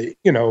fights. I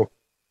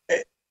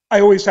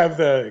always have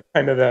the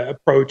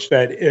approach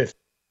that if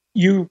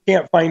you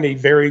can't find a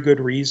very good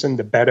reason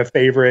to bet a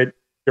favorite,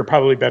 you're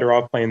probably better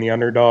off playing the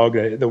underdog.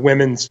 The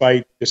women's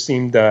fight just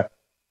seemed to,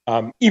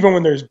 even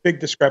when there's big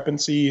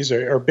discrepancies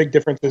or big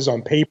differences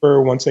on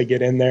paper, once they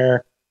get in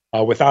there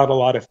without a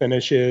lot of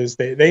finishes,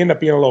 they end up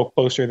being a little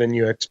closer than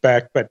you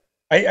expect. But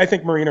I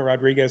think Marina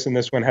Rodriguez in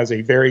this one has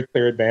a very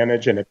clear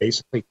advantage, and it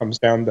basically comes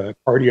down to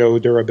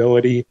cardio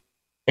durability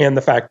and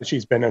the fact that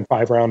she's been in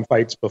 5-round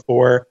fights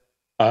before.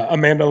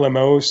 Amanda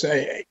Lemos,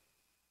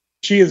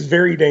 she is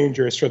very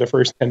dangerous for the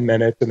first 10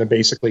 minutes and then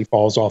basically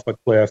falls off a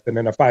cliff. And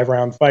in a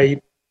 5-round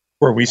fight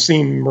where we've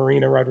seen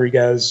Marina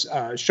Rodriguez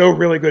show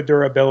really good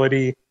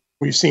durability,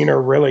 we've seen her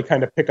really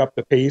kind of pick up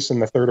the pace in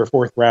the 3rd or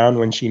 4th round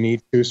when she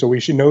needs to. So we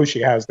should know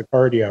she has the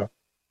cardio.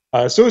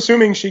 So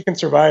assuming she can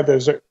survive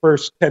those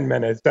first 10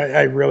 minutes,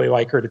 I really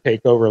like her to take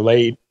over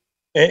late.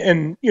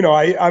 And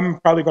I'm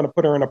probably going to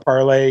put her in a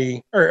parlay.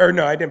 Or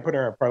no, I didn't put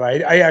her in a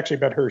parlay. I actually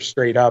bet her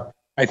straight up.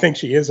 I think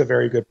she is a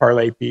very good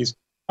parlay piece.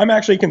 I'm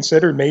actually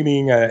considered maybe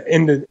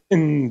in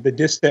the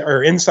distance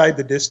or inside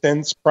the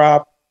distance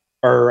prop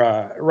or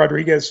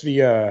Rodriguez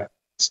via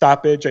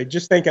stoppage. I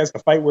just think as the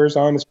fight wears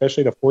on,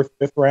 especially the 4th,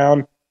 5th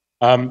round,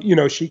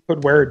 she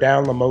could wear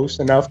down Lemos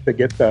enough to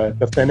get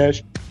the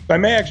finish. So I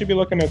may actually be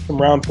looking at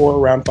some round 4,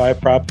 round 5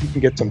 props. You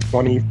can get some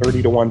 20,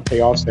 30 to 1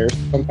 payoffs there. So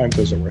sometimes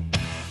those are worth it.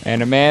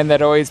 And a man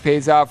that always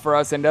pays off for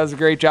us and does a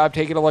great job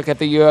taking a look at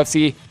the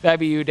UFC. That'd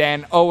be you,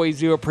 Dan. Always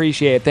do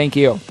appreciate it. Thank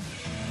you.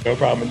 No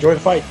problem. Enjoy the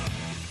fight.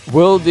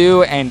 Will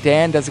do. And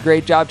Dan does a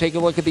great job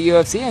taking a look at the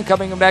UFC. And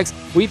coming up next,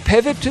 we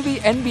pivot to the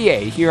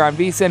NBA here on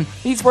VSiN,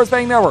 the Sports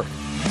Betting Network.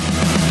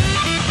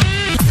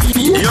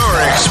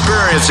 You're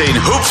experiencing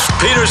Hoops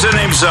Peterson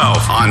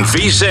himself on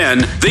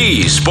VSiN,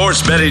 the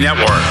Sports Betting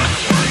Network.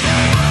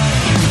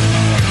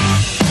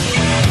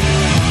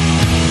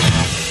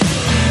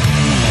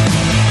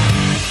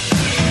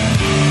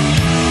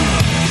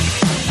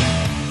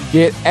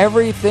 Get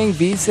everything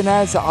VSiN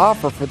has to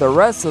offer for the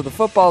rest of the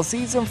football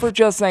season for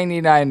just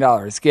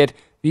 $99. Get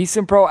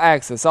VSiN Pro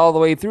access all the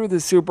way through the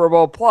Super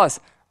Bowl, plus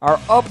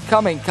our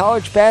upcoming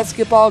college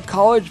basketball,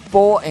 college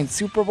bowl, and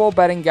Super Bowl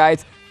betting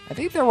guides. I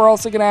think that we're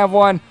also going to have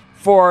one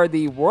for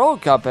the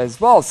World Cup as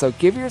well, so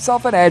give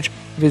yourself an edge.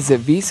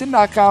 Visit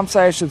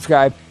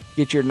VSiN.com/subscribe.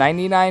 Get your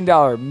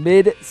 $99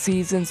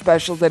 mid-season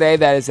special today.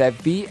 That is at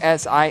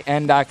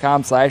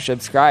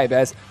VSIN.com/subscribe.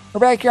 As we're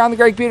back here on the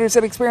Greg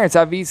Peterson Experience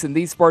on VSiN,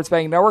 the Sports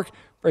Betting Network.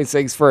 Brings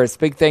things first.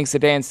 Big thanks to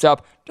Dan Stupp.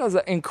 Does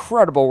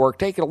incredible work.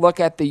 Taking a look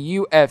at the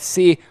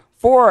UFC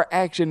for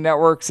Action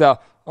Network. So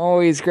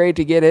always great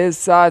to get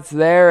his thoughts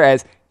there,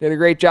 as did a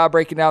great job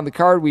breaking down the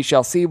card. We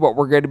shall see what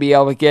we're going to be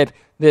able to get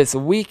this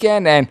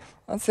weekend. And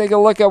let's take a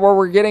look at what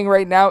we're getting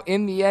right now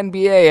in the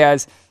NBA,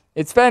 as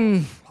it's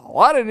been a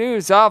lot of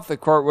news off the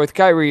court with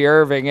Kyrie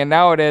Irving, and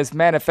now it has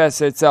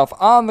manifested itself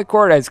on the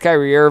court as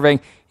Kyrie Irving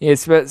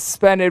is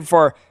suspended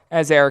for,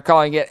 as they are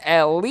calling it,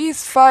 at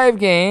least 5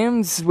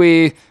 games.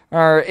 We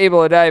are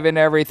able to dive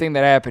into everything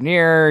that happened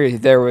here.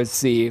 There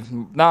was the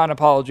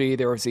non-apology,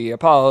 there was the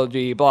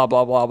apology, blah,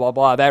 blah, blah, blah,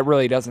 blah. That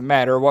really doesn't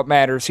matter. What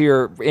matters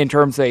here in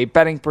terms of a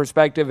betting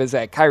perspective is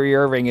that Kyrie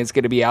Irving is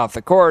going to be off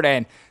the court,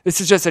 and this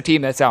is just a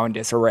team that's now in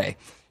disarray.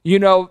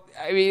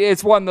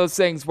 It's one of those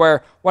things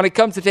where when it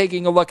comes to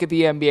taking a look at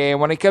the NBA and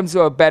when it comes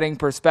to a betting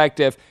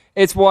perspective,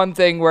 it's one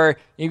thing where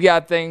you've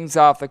got things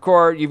off the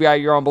court, you've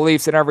got your own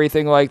beliefs and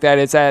everything like that.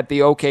 It's at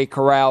the OK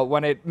Corral.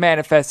 When it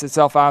manifests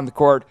itself on the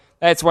court,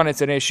 that's when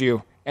it's an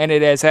issue. And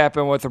it has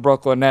happened with the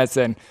Brooklyn Nets.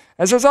 And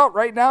as a result,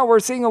 right now,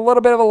 we're seeing a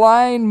little bit of a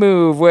line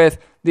move with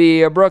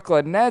the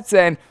Brooklyn Nets.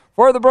 And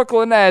for the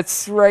Brooklyn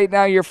Nets, right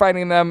now you're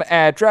finding them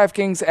at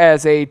DraftKings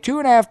as a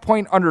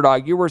 2.5-point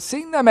underdog. You were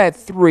seeing them at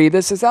 3.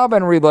 This has now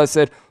been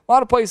relisted. A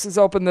lot of places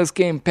open this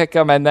game, pick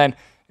them, and then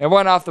it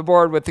went off the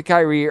board with the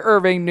Kyrie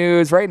Irving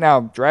news. Right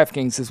now,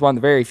 DraftKings is one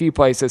of the very few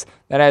places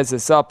that has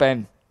this up.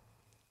 And,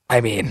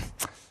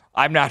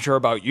 I'm not sure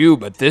about you,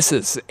 but this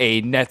is a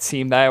Nets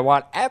team that I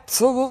want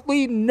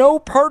absolutely no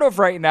part of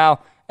right now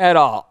at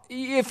all.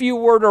 If you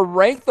were to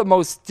rank the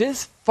most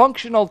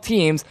dysfunctional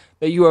teams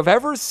that you have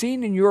ever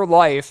seen in your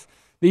life,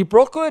 The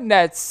Brooklyn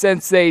Nets,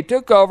 since they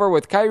took over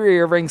with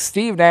Kyrie Irving,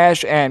 Steve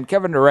Nash, and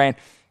Kevin Durant,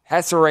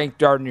 has to rank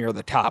darn near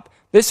the top.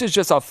 This is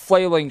just a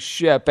flailing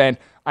ship, and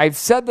I've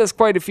said this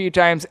quite a few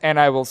times, and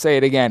I will say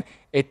it again.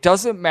 It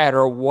doesn't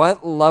matter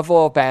what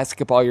level of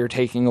basketball you're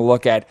taking a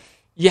look at.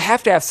 You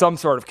have to have some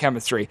sort of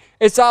chemistry.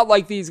 It's not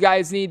like these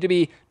guys need to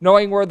be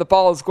knowing where the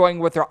ball is going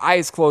with their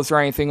eyes closed or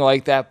anything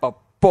like that, but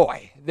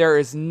boy, there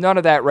is none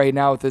of that right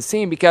now with this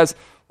team, because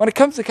when it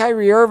comes to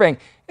Kyrie Irving,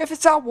 if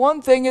it's not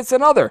one thing, it's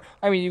another.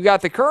 I mean, you've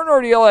got the current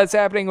ordeal that's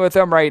happening with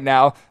him right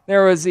now.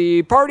 There was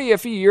the party a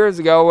few years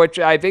ago, which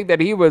I think that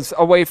he was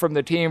away from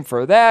the team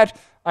for that.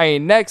 I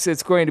mean, next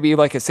it's going to be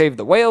like a Save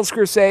the Whales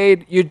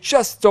crusade. You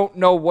just don't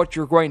know what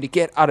you're going to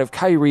get out of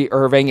Kyrie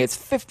Irving. It's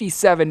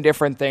 57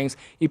 different things.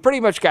 He pretty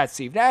much got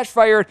Steve Nash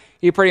fired.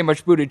 He pretty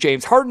much booted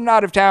James Harden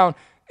out of town.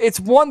 It's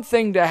one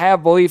thing to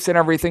have beliefs and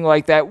everything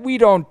like that. We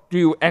don't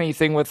do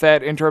anything with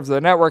that in terms of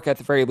the network, at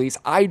the very least.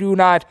 I do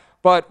not.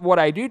 But what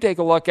I do take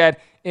a look at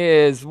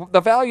is the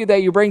value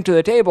that you bring to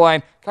the table.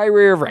 And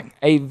Kyrie Irving,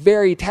 a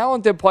very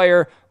talented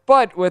player.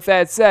 But with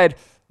that said,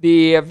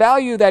 the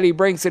value that he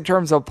brings in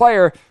terms of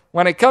player,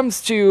 when it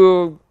comes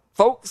to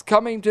folks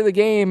coming to the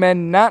game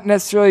and not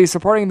necessarily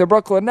supporting the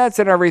Brooklyn Nets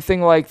and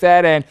everything like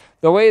that, and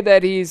the way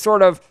that he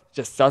sort of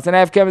just doesn't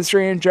have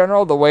chemistry in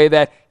general, the way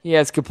that he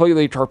has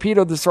completely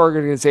torpedoed this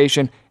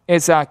organization,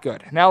 it's not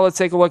good. Now let's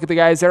take a look at the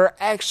guys that are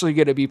actually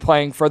going to be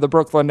playing for the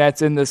Brooklyn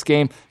Nets in this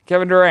game.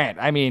 Kevin Durant,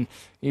 I mean,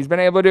 he's been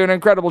able to do an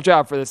incredible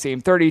job for this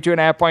team.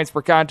 32.5 points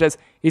per contest.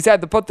 He's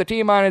had to put the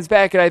team on his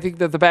back, and I think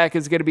that the back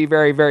is going to be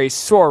very, very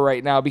sore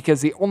right now,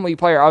 because the only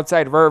player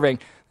outside of Irving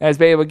that has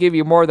been able to give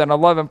you more than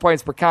 11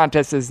 points per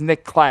contest is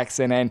Nick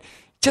Claxton, and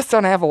just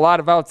don't have a lot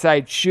of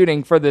outside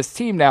shooting for this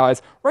team now,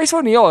 as Royce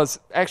O'Neal has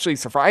actually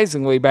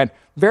surprisingly been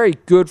very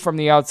good from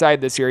the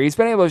outside this year. He's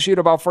been able to shoot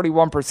about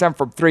 41%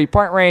 from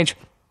three-point range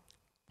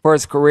for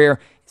his career.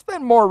 He's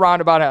been more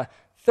around about a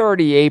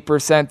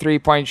 38%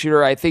 three-point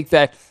shooter. I think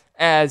that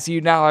as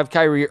you now have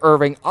Kyrie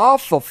Irving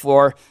off the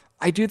floor,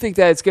 I do think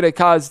that it's going to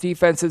cause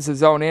defenses to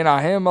zone in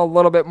on him a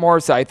little bit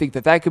more, so I think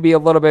that that could be a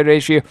little bit of an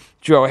issue.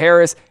 Joe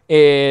Harris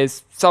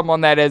is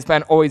someone that has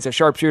been always a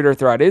sharpshooter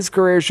throughout his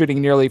career,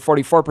 shooting nearly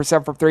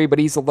 44% from three, but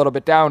he's a little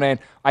bit down, and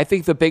I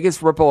think the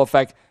biggest ripple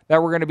effect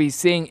that we're going to be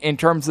seeing in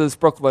terms of this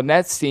Brooklyn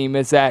Nets team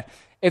is that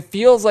it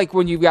feels like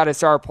when you've got a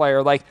star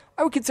player, like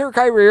I would consider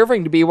Kyrie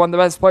Irving to be one of the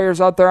best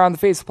players out there on the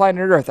face of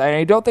planet Earth. And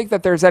I don't think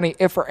that there's any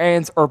if or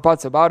ands or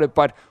buts about it.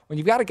 But when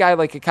you've got a guy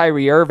like a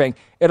Kyrie Irving,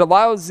 it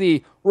allows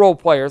the role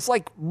players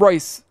like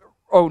Royce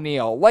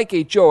O'Neal, like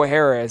a Joe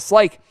Harris,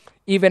 like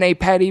even a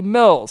Patty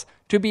Mills,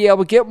 to be able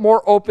to get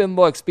more open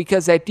looks,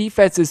 because that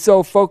defense is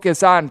so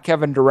focused on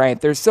Kevin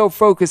Durant. They're so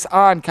focused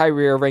on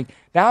Kyrie Irving.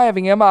 Now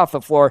having him off the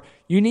floor,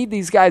 you need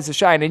these guys to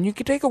shine. And you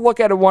can take a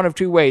look at it one of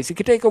two ways. You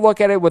can take a look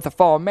at it with the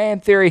fallen man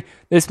theory.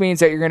 This means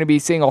that you're going to be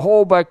seeing a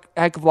whole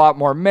heck of a lot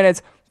more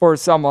minutes for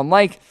someone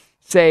like,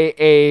 say,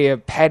 a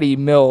Patty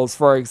Mills,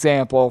 for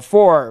example,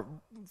 for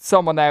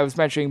someone that I was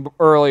mentioning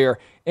earlier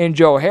in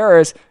Joe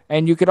Harris.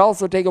 And you could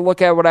also take a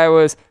look at what I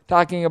was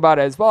talking about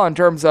as well in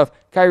terms of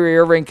Kyrie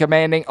Irving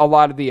commanding a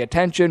lot of the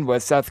attention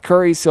with Seth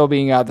Curry still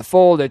being out of the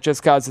fold. It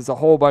just causes a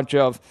whole bunch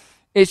of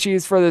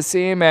issues for the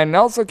team. And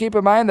also keep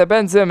in mind that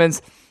Ben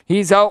Simmons,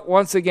 he's out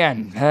once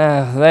again.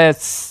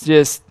 That's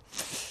just,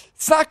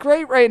 it's not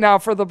great right now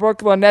for the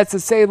Brooklyn Nets, to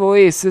say the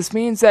least. This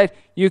means that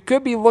you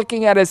could be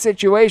looking at a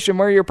situation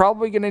where you're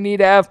probably going to need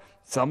to have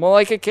someone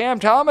like a Cam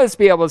Thomas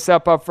be able to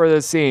step up for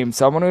this team.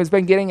 Someone who's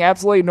been getting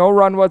absolutely no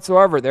run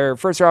whatsoever. Their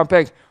first-round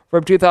pick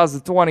from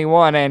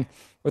 2021. And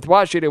with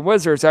Washington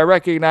Wizards, I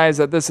recognize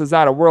that this is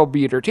not a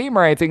world-beater team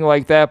or anything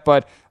like that,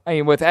 but I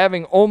mean, with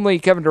having only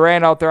Kevin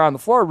Durant out there on the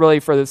floor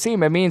really for the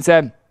team, it means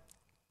that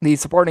the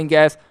supporting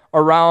guys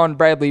around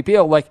Bradley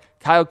Beal, like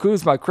Kyle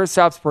Kuzma,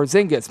 Kristaps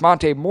Porzingis,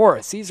 Monte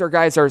Morris, these are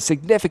guys that are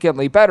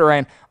significantly better,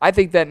 and I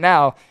think that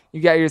now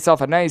you got yourself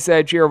a nice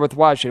edge here with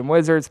Washington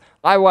Wizards.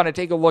 I want to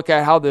take a look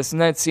at how this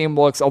Nets team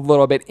looks a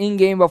little bit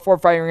in-game before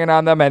firing in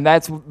on them, and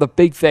that's the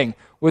big thing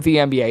with the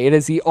NBA. It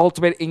is the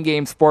ultimate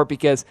in-game sport,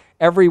 because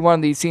every one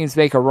of these teams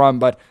make a run,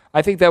 but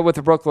I think that with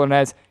the Brooklyn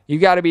Nets, you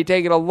got to be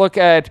taking a look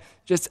at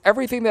just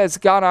everything that's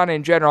gone on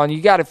in general, and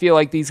you got to feel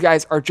like these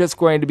guys are just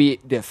going to be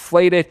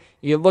deflated.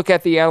 You look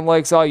at the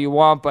analytics all you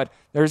want, but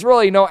there's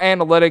really no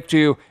analytic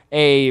to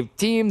a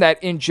team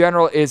that in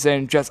general is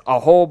in just a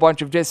whole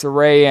bunch of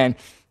disarray, and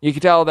you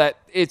can tell that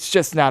it's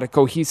just not a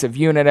cohesive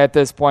unit at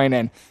this point,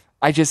 and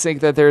I just think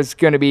that there's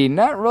going to be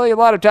not really a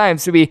lot of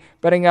times to be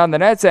betting on the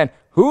Nets, and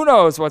who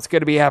knows what's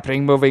going to be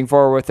happening moving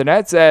forward with the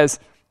Nets, as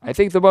I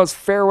think the most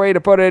fair way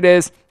to put it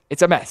is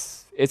it's a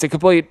mess. It's a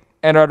complete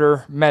and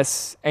utter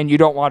mess, and you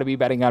don't want to be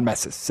betting on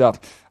messes. So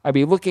I'd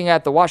be looking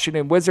at the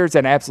Washington Wizards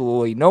and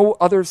absolutely no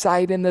other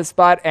side in this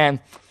spot, and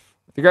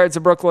with regards to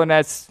Brooklyn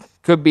Nets,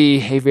 could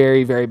be a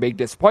very, very big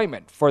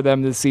disappointment for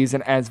them this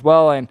season as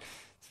well, and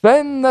it's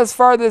been thus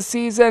far this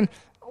season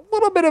a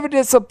little bit of a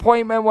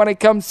disappointment when it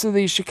comes to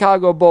the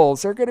Chicago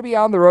Bulls. They're going to be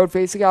on the road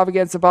facing off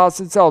against the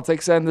Boston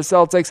Celtics, and the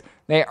Celtics,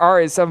 they are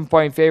a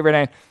 7-point favorite,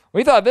 and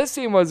we thought this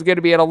team was going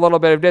to be in a little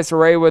bit of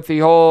disarray with the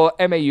whole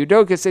Ime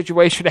Udoka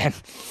situation, and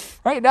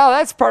right now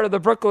that's part of the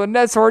Brooklyn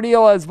Nets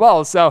ordeal as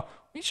well. So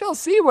we shall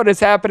see what is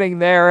happening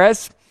there.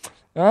 As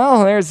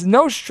well, there's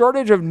no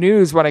shortage of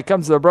news when it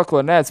comes to the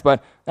Brooklyn Nets,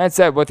 but that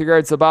said, with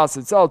regards to the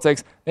Boston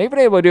Celtics, they've been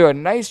able to do a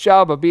nice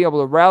job of being able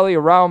to rally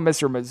around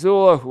Mr.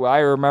 Mazzulla, who I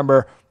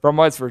remember from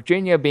West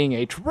Virginia being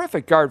a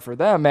terrific guard for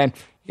them, and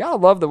you gotta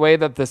love the way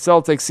that the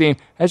Celtics team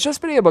has just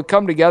been able to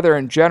come together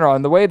in general,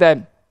 and the way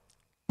that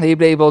they've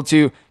been able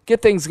to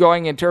get things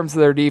going in terms of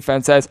their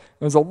defense, as it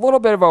was a little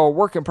bit of a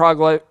work in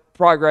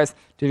progress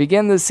to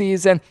begin the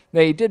season.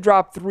 They did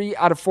drop 3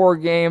 out of 4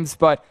 games,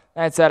 but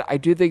that said, I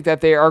do think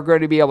that they are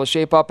going to be able to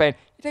shape up, and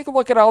you take a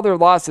look at all their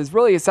losses,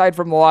 really aside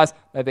from the loss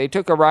that they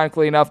took,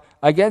 ironically enough,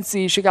 against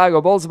the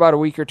Chicago Bulls about a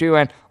week or two,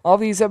 and all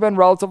these have been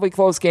relatively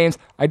close games.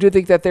 I do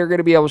think that they're going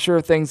to be able to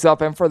shore things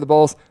up, and for the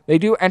Bulls, they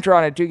do enter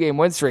on a 2-game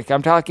win streak.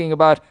 I'm talking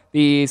about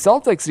the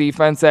Celtics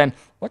defense, and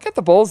look at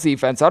the Bulls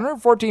defense.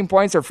 114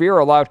 points or fewer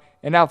allowed,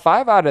 and now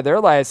 5 out of their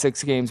last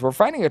 6 games. We're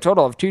finding a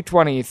total of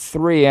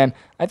 223, and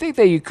I think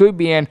that you could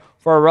be in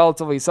for a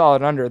relatively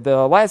solid under.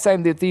 The last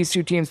time that these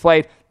two teams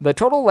played, the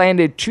total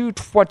landed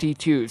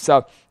 222.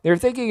 So they're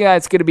thinking that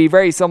it's going to be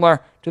very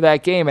similar to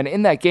that game. And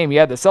in that game, you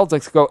had the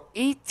Celtics go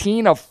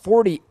 18 of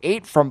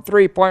 48 from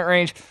three-point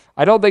range.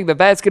 I don't think that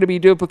that's going to be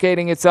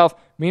duplicating itself.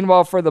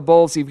 Meanwhile, for the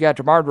Bulls, you've got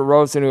DeMar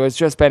DeRozan, who has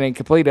just been in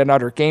complete and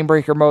utter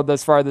game-breaker mode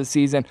thus far this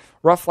season.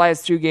 Rough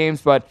last 2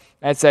 games, but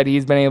that said,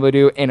 he's been able to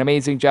do an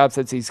amazing job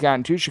since he's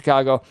gotten to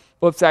Chicago.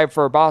 Flip side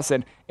for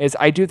Boston is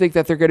I do think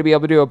that they're going to be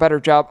able to do a better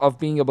job of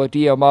being able to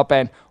D him up.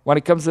 And when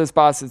it comes to this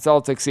Boston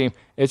Celtics team,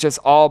 it's just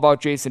all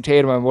about Jason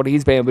Tatum and what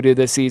he's been able to do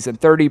this season.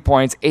 30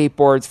 points, 8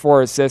 boards,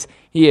 4 assists.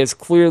 He is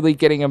clearly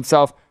getting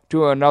himself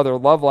to another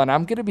level, and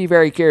I'm going to be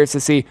very curious to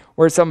see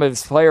where some of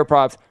his player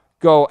props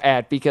go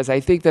at, because I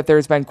think that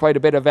there's been quite a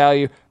bit of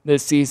value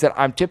this season.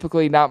 I'm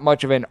typically not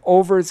much of an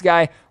overs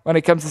guy when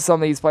it comes to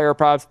some of these player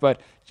props,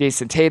 but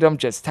Jason Tatum,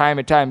 just time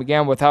and time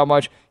again, with how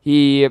much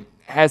he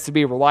has to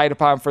be relied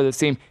upon for this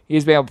team,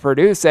 he's been able to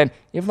produce. And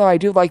even though I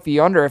do like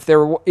the under, if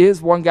there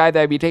is one guy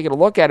that I'd be taking a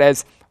look at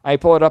as I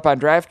pull it up on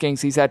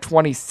DraftKings, he's at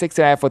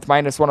 26.5 with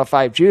minus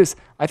 105 juice.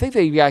 I think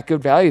that you got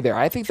good value there.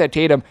 I think that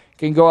Tatum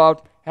can go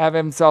out, have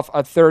himself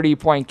a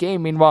 30-point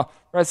game. Meanwhile,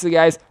 the rest of the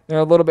guys, they're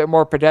a little bit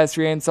more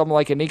pedestrian. Someone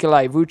like a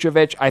Nikolai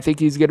Vucevic, I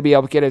think he's going to be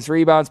able to get his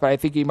rebounds, but I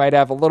think he might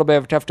have a little bit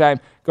of a tough time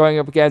going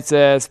up against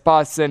this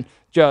Boston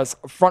just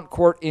front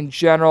court in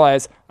general,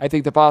 as I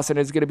think the Boston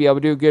is going to be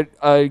able to do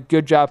a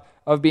good job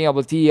of being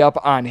able to tee up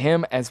on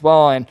him as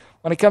well. And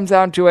when it comes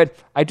down to it,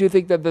 I do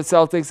think that the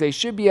Celtics, they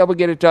should be able to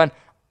get it done.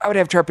 I would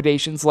have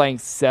trepidations laying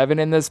 7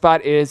 in this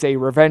spot. It is a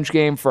revenge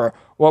game for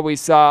what we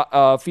saw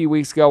a few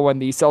weeks ago when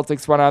the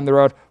Celtics went on the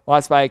road,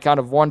 lost by a count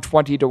of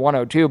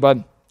 120-102, but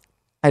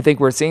I think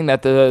we're seeing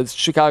that the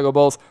Chicago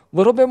Bulls, a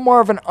little bit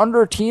more of an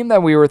under team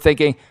than we were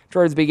thinking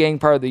towards the beginning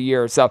part of the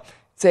year. So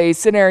it's a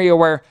scenario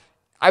where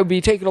I would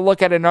be taking a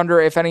look at an under,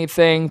 if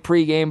anything,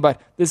 pregame,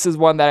 but this is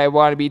one that I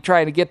want to be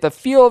trying to get the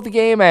feel of the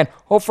game and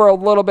hope for a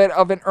little bit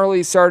of an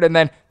early start, and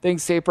then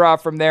things taper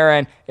off from there.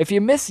 And if you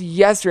missed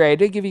yesterday, I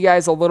did give you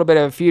guys a little bit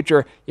of a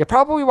future. You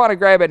probably want to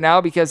grab it now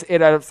because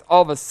it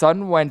all of a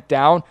sudden went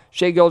down.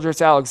 Shai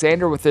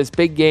Gilgeous-Alexander with this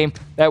big game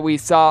that we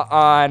saw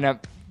on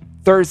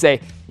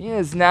Thursday. He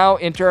is now,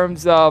 in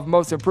terms of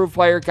most improved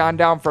player, gone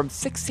down from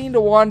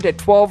 16-1 to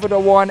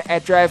 12-1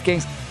 at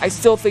DraftKings. I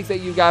still think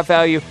that you got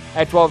value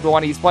at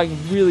 12-1. He's playing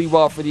really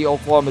well for the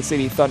Oklahoma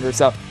City Thunder,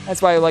 so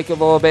that's why I like him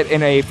a little bit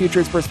in a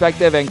futures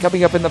perspective. And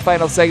coming up in the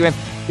final segment,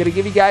 I'm going to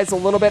give you guys a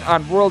little bit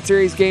on World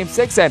Series Game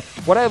 6 and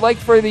what I like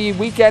for the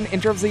weekend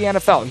in terms of the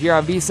NFL here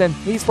on VSiN,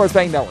 the Sports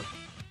Betting Network.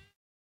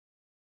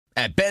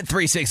 At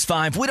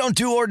Bet365, we don't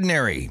do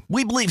ordinary.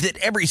 We believe that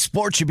every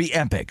sport should be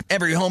epic.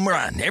 Every home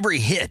run, every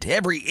hit,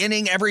 every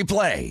inning, every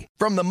play.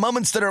 From the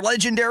moments that are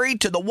legendary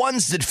to the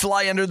ones that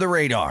fly under the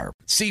radar.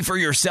 See for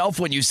yourself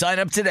when you sign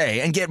up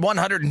today and get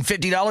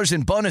 $150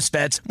 in bonus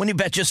bets when you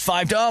bet just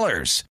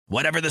 $5.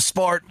 Whatever the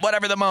sport,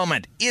 whatever the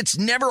moment, it's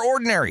never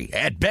ordinary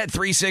at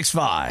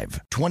Bet365.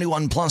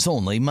 21 plus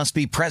only. Must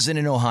be present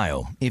in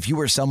Ohio. If you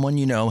or someone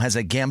you know has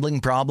a gambling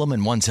problem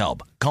and wants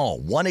help, call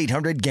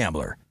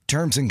 1-800-GAMBLER.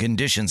 Terms and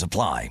conditions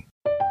apply.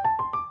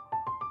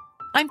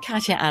 I'm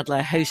Katya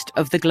Adler, host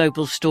of The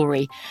Global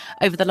Story.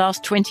 Over the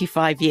last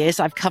 25 years,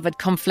 I've covered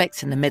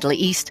conflicts in the Middle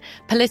East,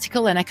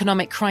 political and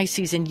economic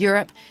crises in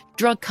Europe,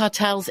 drug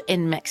cartels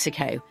in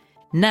Mexico.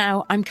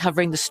 Now I'm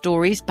covering the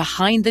stories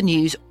behind the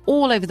news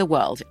all over the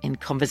world in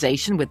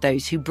conversation with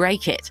those who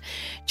break it.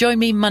 Join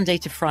me Monday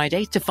to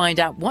Friday to find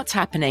out what's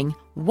happening,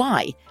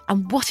 why,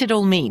 and what it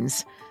all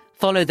means.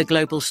 Follow The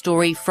Global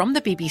Story from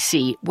the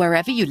BBC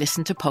wherever you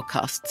listen to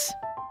podcasts.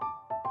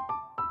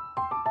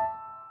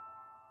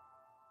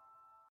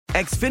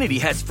 Xfinity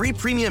has free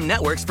premium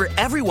networks for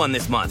everyone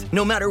this month,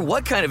 no matter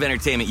what kind of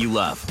entertainment you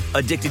love.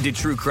 Addicted to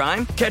true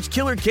crime? Catch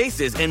killer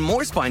cases and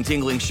more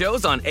spine-tingling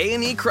shows on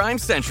A&E Crime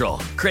Central.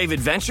 Crave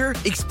adventure?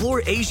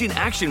 Explore Asian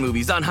action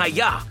movies on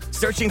Hi-YAH.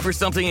 Searching for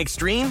something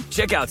extreme?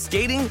 Check out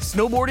skating,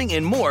 snowboarding,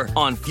 and more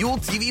on Fuel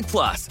TV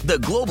Plus, the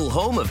global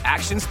home of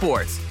action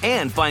sports.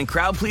 And find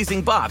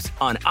crowd-pleasing bops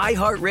on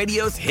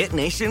iHeartRadio's Hit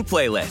Nation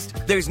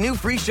playlist. There's new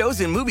free shows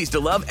and movies to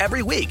love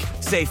every week.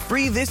 Say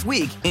free this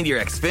week in your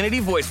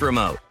Xfinity voice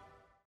remote.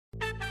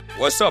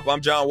 What's up?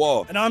 I'm John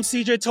Wall. And I'm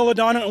CJ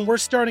Toledano, and we're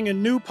starting a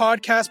new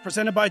podcast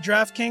presented by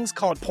DraftKings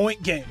called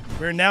Point Game.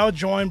 We're now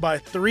joined by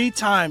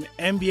three-time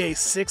NBA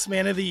Sixth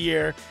Man of the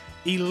Year,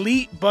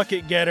 elite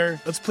bucket getter.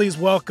 Let's please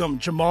welcome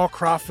Jamal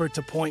Crawford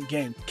to Point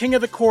Game. King of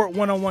the Court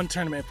one-on-one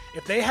tournament.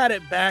 If they had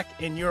it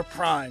back in your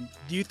prime,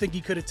 do you think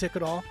you could have took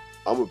it all?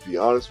 I'm going to be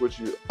honest with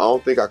you. I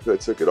don't think I could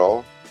have took it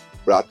all,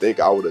 but I think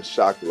I would have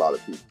shocked a lot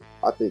of people.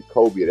 I think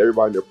Kobe and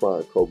everybody in their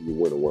prime, Kobe would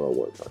win a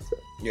one-on-one contest.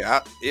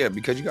 Yeah,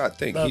 because you got to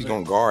think, he's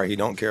going to guard. He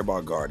don't care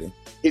about guarding.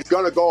 He's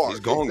going to guard.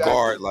 He's going to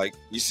guard. Like,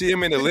 you see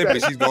him in the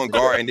Olympics, he's going to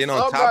guard. And then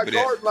on top of that. I'm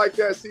not guarding like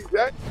that,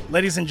 CJ.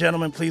 Ladies and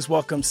gentlemen, please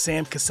welcome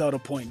Sam Cassell to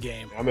Point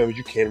Game. I remember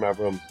you came out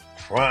from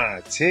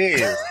prime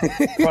 10.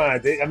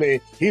 I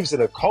mean, he was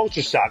in a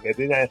culture shock. And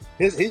then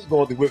he's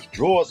going through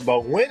withdrawals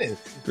about winning.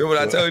 Remember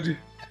what I told you?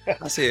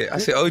 I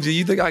said, OG,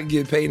 you think I can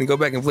get paid and go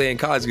back and play in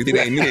college? You think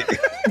they ain't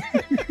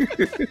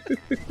it?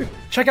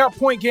 Check out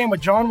Point Game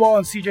with John Wall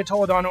and CJ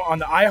Toledano on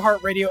the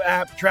iHeartRadio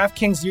app,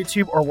 DraftKings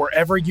YouTube, or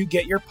wherever you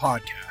get your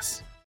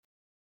podcasts.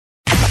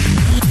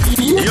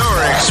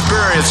 You're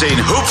experiencing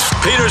Hoops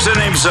Peterson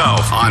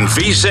himself on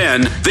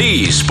VSiN,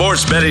 the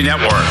Sports Betting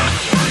Network.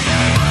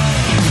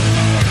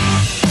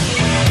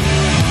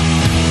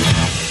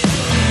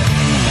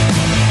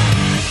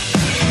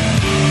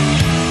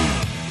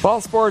 Fall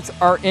sports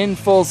are in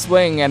full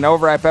swing, and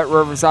over at Bet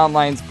Rivers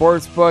Online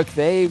Sportsbook,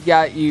 they've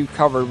got you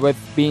covered with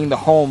being the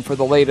home for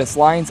the latest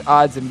lines,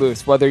 odds, and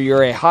boosts. Whether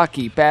you're a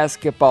hockey,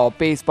 basketball,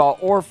 baseball,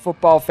 or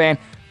football fan,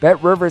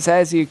 Bet Rivers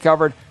has you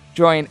covered.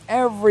 Join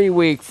every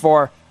week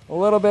for a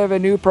little bit of a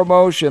new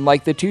promotion,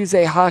 like the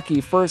Tuesday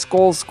Hockey First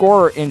Goal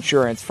Scorer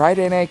Insurance,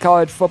 Friday Night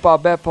College Football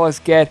Bet Plus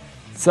Get,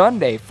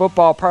 Sunday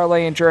Football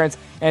Parlay Insurance,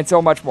 and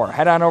so much more.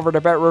 Head on over to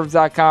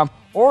BetRivers.com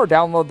or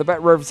download the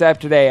Bet Rivers app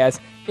today,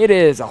 as it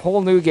is a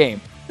whole new game.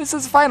 This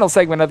is the final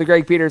segment of the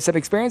Greg Peterson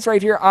Experience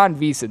right here on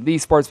VSiN, the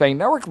Sports Betting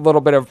Network. A little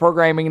bit of a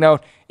programming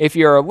note. If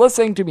you're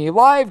listening to me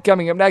live,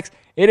 coming up next,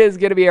 it is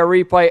going to be a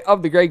replay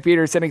of the Greg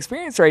Peterson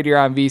Experience right here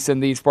on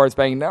VSiN, the Sports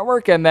Betting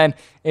Network. And then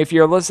if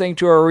you're listening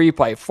to a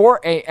replay,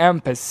 4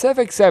 a.m.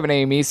 Pacific, 7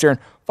 a.m. Eastern,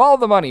 Follow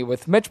the Money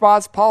with Mitch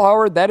Moss, Paul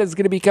Howard. That is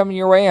going to be coming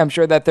your way. I'm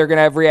sure that they're going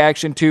to have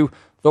reaction to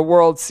the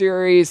World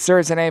Series,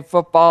 Thursday Night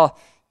Football,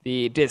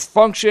 the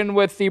dysfunction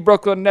with the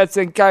Brooklyn Nets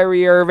and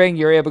Kyrie Irving.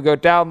 You're able to go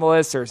down the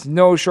list. There's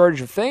no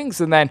shortage of things.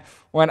 And then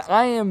when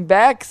I am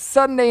back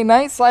Sunday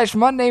night /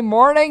 Monday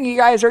morning, you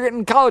guys are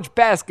getting college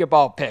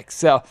basketball picks.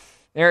 So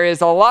there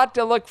is a lot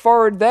to look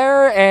forward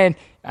there. And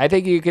I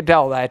think you can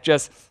tell that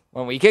just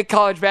when we get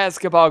college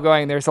basketball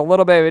going, there's a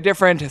little bit of a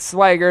different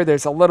swagger.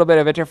 There's a little bit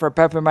of a different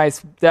pep in my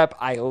step.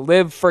 I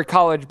live for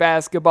college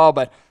basketball,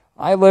 but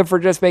I live for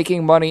just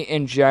making money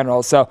in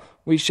general. So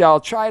we shall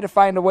try to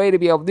find a way to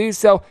be able to do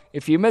so.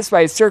 If you missed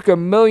my circa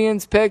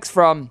millions picks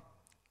from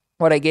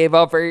what I gave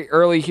out very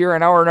early here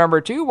in hour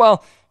number 2,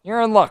 well,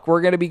 you're in luck.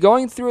 We're going to be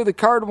going through the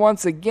card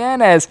once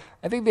again, as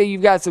I think that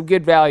you've got some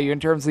good value in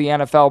terms of the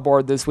NFL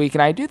board this week.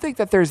 And I do think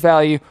that there's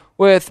value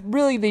with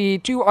really the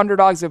two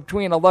underdogs of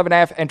between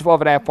 11.5 and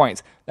 12.5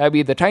 points. That would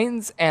be the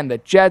Titans and the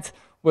Jets.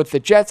 With the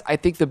Jets, I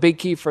think the big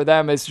key for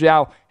them is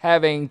now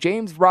having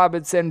James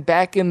Robinson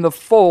back in the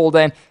fold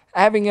and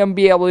having him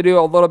be able to do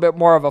a little bit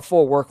more of a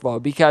full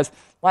workload, because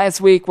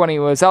last week when he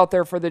was out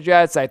there for the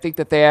Jets, I think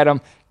that they had him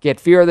get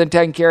fewer than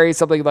 10 carries,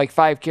 something like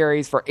 5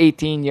 carries for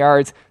 18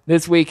 yards.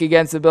 This week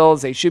against the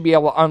Bills, they should be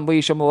able to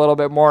unleash him a little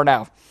bit more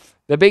now.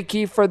 The big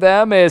key for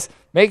them is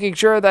making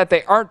sure that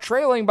they aren't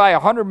trailing by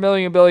 100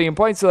 billion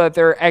points so that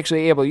they're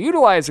actually able to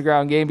utilize the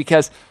ground game,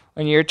 because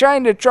when you're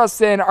trying to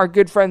trust in our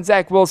good friend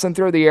Zach Wilson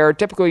through the air,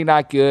 typically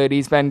not good.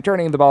 He's been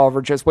turning the ball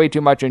over just way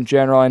too much in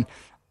general, and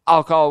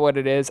I'll call it what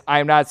it is.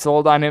 I'm not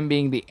sold on him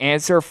being the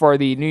answer for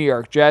the New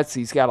York Jets.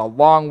 He's got a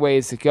long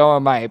ways to go,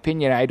 in my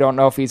opinion. I don't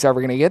know if he's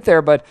ever going to get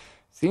there, but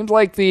seems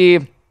like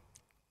the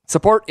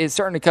support is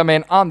starting to come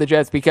in on the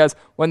Jets, because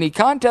when the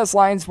contest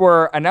lines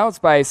were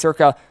announced by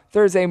circa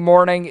Thursday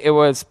morning, it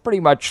was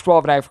pretty much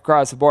 12.5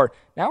 across the board.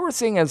 Now we're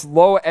seeing as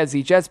low as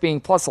the Jets being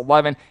plus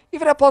 11.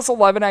 Even at plus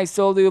 11, I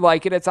still do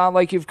like it. It's not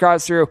like you've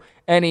crossed through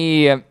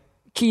any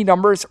key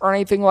numbers or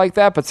anything like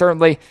that, but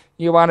certainly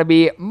you want to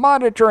be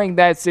monitoring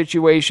that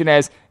situation,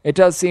 as it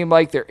does seem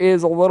like there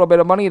is a little bit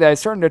of money that is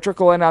starting to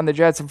trickle in on the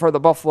Jets. And for the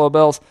Buffalo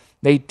Bills,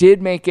 they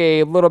did make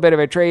a little bit of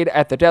a trade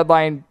at the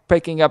deadline,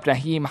 picking up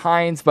Nyheim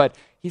Hines, but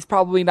he's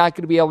probably not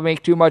going to be able to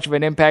make too much of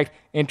an impact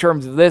in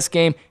terms of this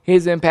game.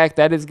 His impact,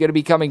 that is going to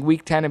be coming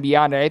week 10 and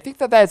beyond. And I think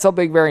that that's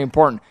something very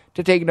important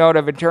to take note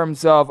of in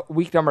terms of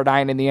week number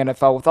 9 in the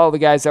NFL. With all the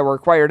guys that were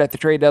acquired at the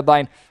trade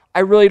deadline, I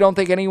really don't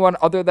think anyone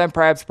other than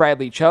perhaps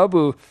Bradley Chubb,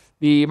 who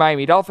the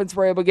Miami Dolphins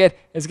were able to get,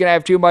 is going to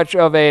have too much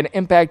of an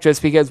impact,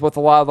 just because with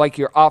a lot of like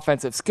your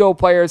offensive skill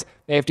players,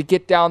 they have to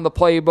get down the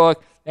playbook.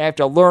 They have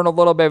to learn a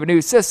little bit of a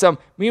new system.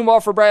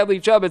 Meanwhile, for Bradley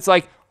Chubb, it's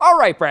like, all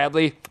right,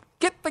 Bradley,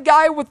 get the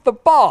guy with the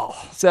ball.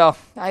 So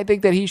I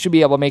think that he should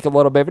be able to make a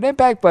little bit of an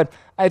impact, but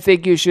I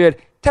think you should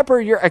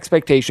temper your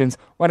expectations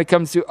when it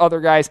comes to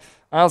other guys.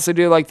 I also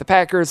do like the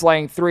Packers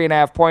laying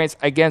 3.5 points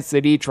against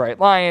the Detroit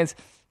Lions.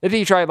 The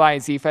Detroit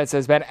Lions defense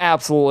has been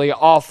absolutely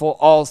awful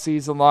all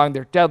season long.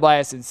 They're dead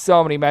last in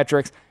so many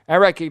metrics. I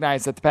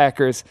recognize that the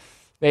Packers,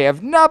 they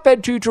have not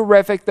been too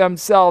terrific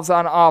themselves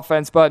on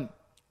offense, but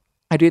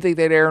I do think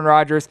that Aaron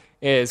Rodgers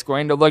is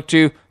going to look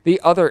to the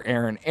other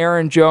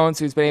Aaron Jones,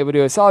 who's been able to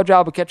do a solid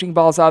job of catching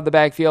balls out of the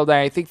backfield. And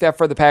I think that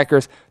for the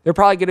Packers, they're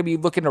probably going to be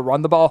looking to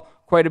run the ball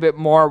quite a bit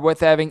more with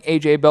having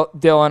A.J.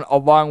 Dillon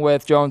along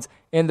with Jones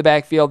in the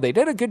backfield. They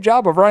did a good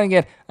job of running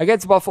it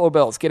against the Buffalo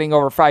Bills, getting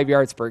over 5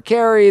 yards per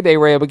carry. They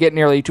were able to get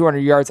nearly 200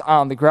 yards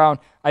on the ground.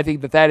 I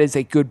think that is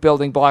a good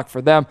building block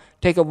for them.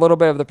 Take a little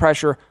bit of the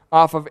pressure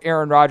off of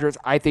Aaron Rodgers,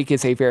 I think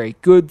is a very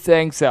good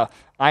thing. So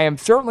I am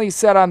certainly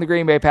set on the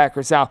Green Bay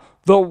Packers. Now,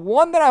 the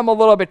one that I'm a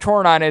little bit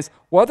torn on is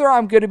whether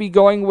I'm going to be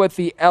going with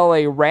the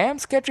LA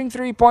Rams catching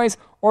 3 points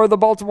or the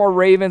Baltimore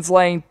Ravens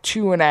laying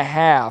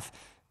 2.5.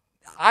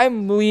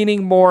 I'm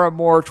leaning more and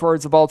more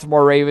towards the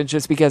Baltimore Ravens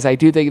just because I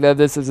do think that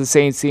this is a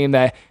Saints team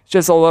that is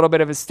just a little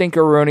bit of a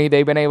stinker-rooney.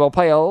 They've been able to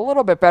play a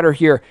little bit better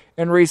here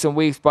in recent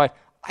weeks, but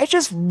I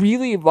just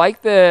really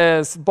like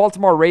this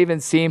Baltimore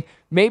Ravens team.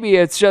 Maybe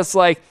it's just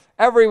like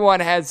everyone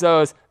has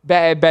those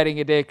bad betting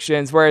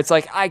addictions where it's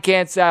like, I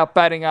can't stop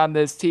betting on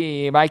this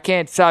team. I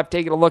can't stop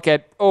taking a look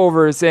at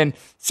overs in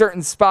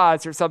certain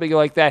spots or something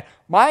like that.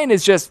 Mine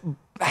is just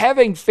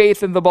having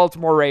faith in the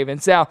Baltimore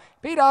Ravens. Now,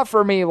 paid off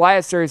for me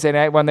last Thursday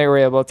night when they were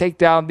able to take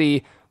down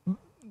the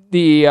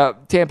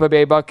Tampa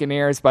Bay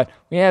Buccaneers, but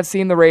we have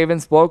seen the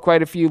Ravens blow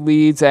quite a few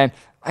leads, and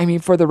I mean,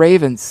 for the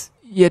Ravens,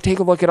 you take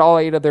a look at all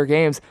 8 of their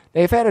games.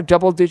 They've had a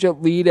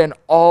double-digit lead in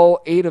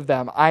all 8 of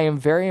them. I am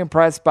very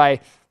impressed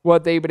by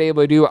what they've been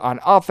able to do on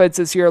offense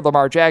this year.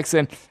 Lamar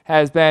Jackson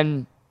has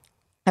been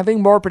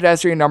having more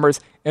pedestrian numbers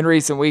in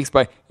recent weeks,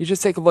 but you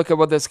just take a look at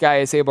what this guy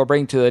is able to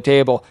bring to the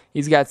table.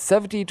 He's got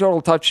 17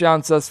 total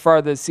touchdowns thus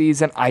far this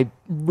season. I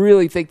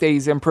really think that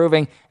he's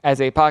improving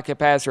as a pocket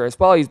passer as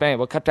well. He's been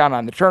able to cut down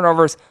on the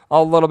turnovers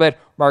a little bit.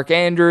 Mark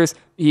Andrews,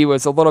 he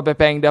was a little bit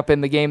banged up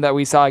in the game that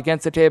we saw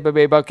against the Tampa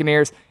Bay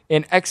Buccaneers.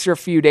 An extra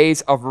few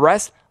days of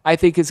rest, I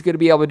think, is going to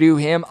be able to do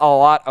him a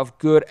lot of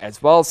good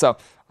as well. So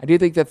I do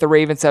think that the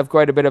Ravens have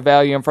quite a bit of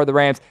value, and for the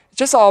Rams, it's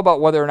just all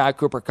about whether or not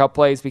Cooper Kupp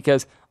plays,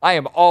 because I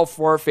am all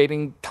for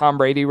fading Tom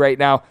Brady right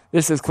now.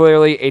 This is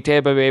clearly a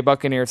Tampa Bay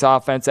Buccaneers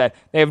offense that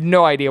they have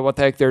no idea what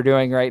the heck they're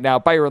doing right now.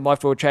 Byron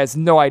Leftwich has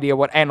no idea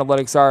what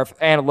analytics are. If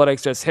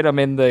analytics just hit him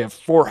in the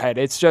forehead,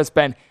 it's just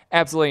been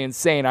absolutely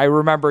insane. I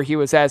remember he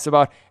was asked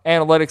about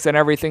analytics and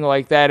everything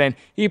like that, and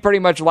he pretty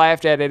much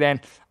laughed at it. And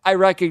I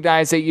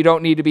recognize that you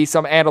don't need to be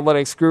some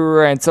analytics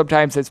guru, and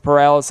sometimes it's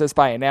paralysis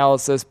by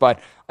analysis,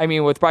 but I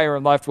mean, with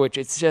Byron Leftwich,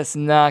 it's just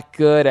not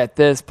good at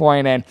this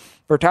point. And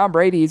for Tom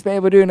Brady, he's been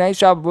able to do a nice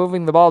job of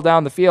moving the ball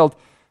down the field.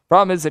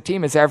 Problem is, the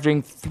team is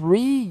averaging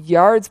 3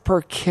 yards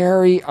per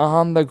carry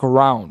on the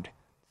ground.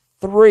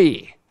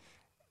 3.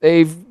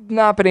 They've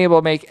not been able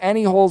to make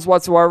any holes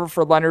whatsoever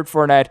for Leonard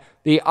Fournette.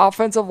 The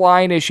offensive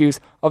line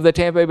issues of the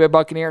Tampa Bay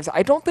Buccaneers,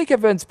 I don't think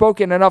have been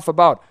spoken enough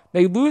about.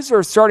 They lose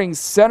their starting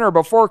center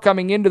before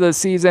coming into the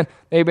season.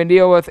 They've been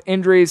dealing with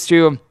injuries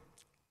to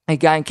a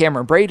guy in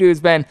Cameron Brate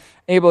who's been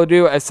able to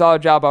do a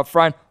solid job up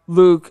front.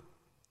 Luke,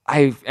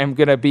 I am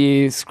going to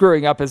be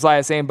screwing up his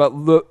last name, but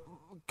Luke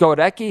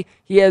Godecki,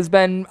 he has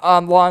been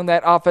along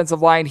that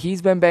offensive line.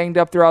 He's been banged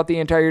up throughout the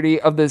entirety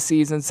of this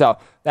season, so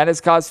that has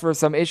caused for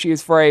some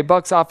issues for a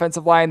Bucs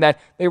offensive line that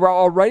they were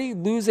already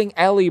losing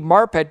Ali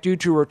Marpet due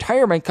to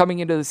retirement coming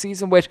into the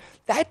season, which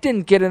that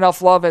didn't get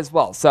enough love as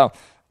well. So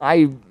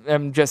I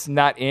am just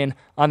not in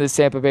on this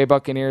Tampa Bay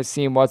Buccaneers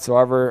team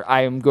whatsoever.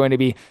 I am going to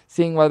be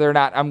seeing whether or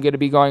not I'm going to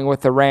be going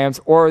with the Rams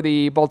or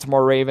the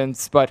Baltimore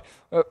Ravens. But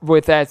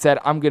with that said,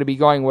 I'm going to be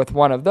going with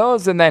one of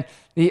those. And then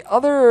the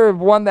other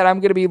one that I'm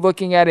going to be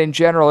looking at in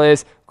general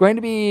is going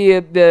to be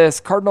this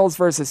Cardinals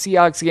versus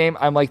Seahawks game.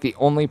 I'm like the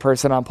only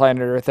person on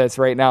planet Earth that's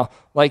right now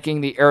liking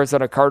the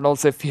Arizona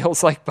Cardinals, it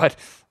feels like. But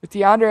with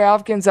DeAndre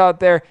Hopkins out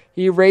there,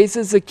 he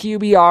raises the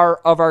QBR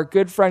of our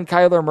good friend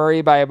Kyler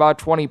Murray by about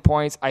 20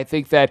 points. I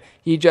think that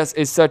he just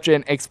is such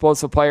an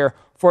explosive player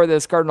for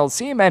this Cardinals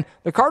team. And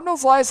the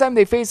Cardinals, last time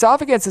they faced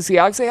off against the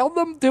Seahawks, they held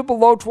them to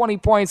below 20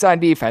 points on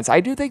defense. I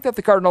do think that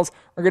the Cardinals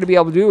are going to be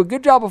able to do a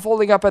good job of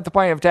holding up at the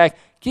point of attack.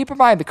 Keep in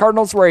mind, the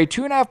Cardinals were a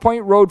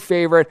 2.5-point road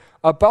favorite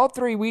about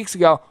 3 weeks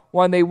ago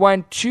when they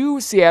went to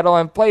Seattle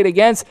and played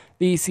against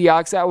the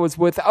Seahawks. That was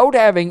without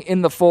having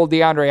in the full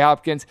DeAndre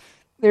Hopkins.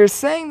 They're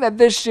saying that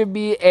this should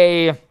be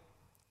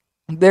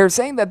They're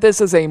saying that this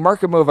is a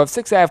market move of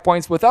 6.5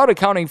 points without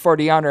accounting for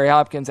DeAndre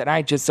Hopkins, and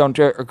I just don't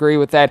agree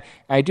with that.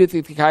 I do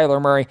think that Kyler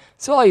Murray,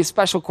 still a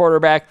special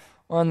quarterback,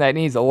 one that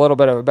needs a little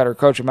bit of a better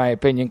coach in my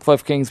opinion.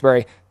 Cliff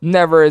Kingsbury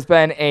never has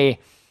been a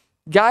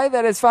guy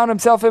that has found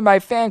himself in my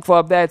fan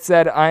club. That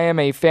said, I am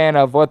a fan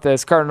of what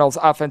this Cardinals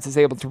offense is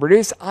able to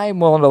produce. I am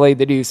willing to lay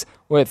the deuce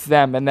with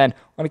them. And then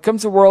when it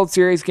comes to World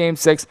Series Game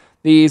 6,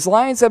 these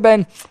lines have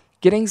been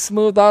getting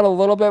smoothed out a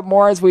little bit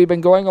more as we've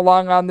been going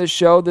along on this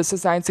show. This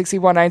is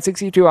 961,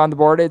 962 on the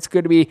board. It's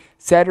going to be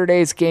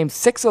Saturday's Game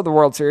 6 of the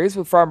World Series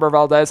with Framber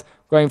Valdez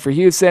going for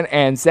Houston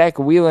and Zach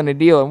Wheelan and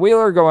Dylan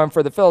Wheeler going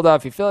for the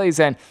Philadelphia Phillies.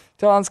 And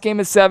Talon's Game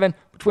is 7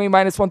 between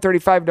minus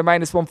 135 to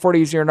minus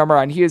 140 is your number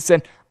on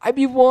Houston. I'd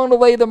be willing to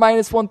lay the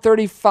minus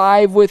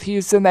 135 with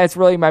Houston. That's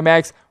really my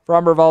max.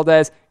 Framber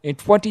Valdez, in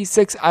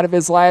 26 out of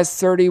his last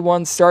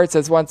 31 starts,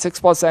 has won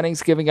 6+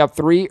 innings, giving up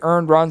 3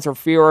 earned runs or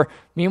fewer.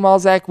 Meanwhile,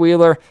 Zach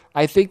Wheeler,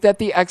 I think that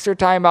the extra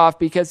time off,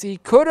 because he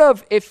could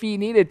have, if he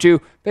needed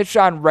to, pitched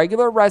on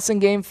regular rest in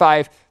Game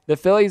 5. The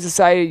Phillies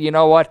decided, you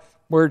know what,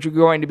 we're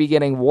going to be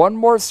getting one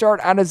more start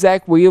out of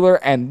Zach Wheeler,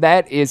 and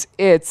that is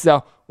it.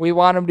 So we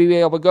want him to be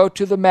able to go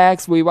to the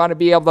max. We want to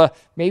be able to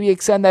maybe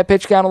extend that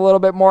pitch count a little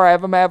bit more,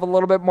 have him have a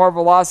little bit more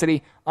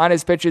velocity on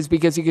his pitches,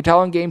 because you could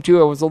tell in Game 2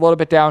 it was a little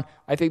bit down.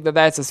 I think that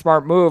that's a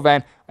smart move,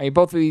 and I mean,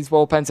 both of these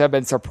bullpens have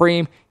been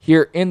supreme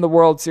here in the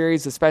World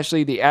Series,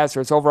 especially the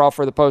Astros overall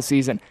for the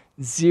postseason.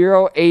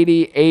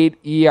 0.88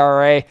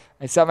 ERA.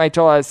 I set my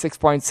total at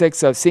 6.6,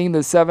 so seeing the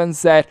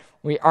 7s that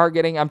we are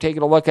getting, I'm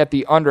taking a look at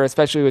the under,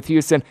 especially with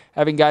Houston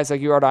having guys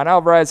like Yordan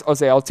Alvarez,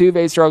 Jose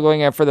Altuve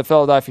struggling, and for the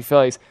Philadelphia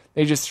Phillies,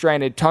 they just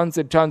stranded tons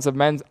and tons of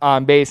men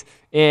on base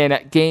in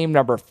game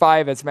number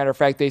 5. As a matter of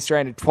fact, they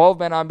stranded 12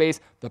 men on base.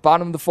 The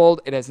bottom of the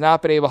fold, it has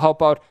not been able to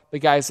help out the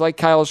guys like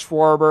Kyle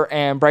Schwarber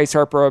and Bryce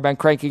Harper who have been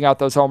cranking out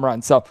those home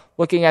runs. So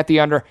looking at the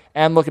under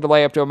and looking to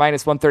lay up to a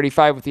minus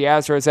 135 with the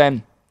Astros,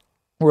 and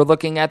we're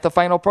looking at the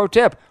final pro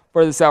tip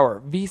for this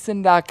hour.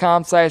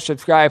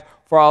 VSiN.com/subscribe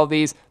for all of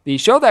these. The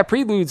show that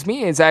preludes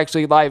me is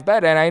actually Live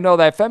Bet, and I know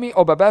that Femi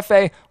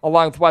Obabefe,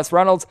 along with Wes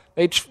Reynolds,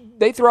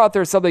 they throw out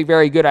there something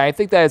very good, and I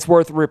think that it's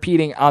worth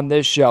repeating on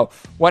this show.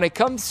 When it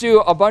comes to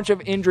a bunch of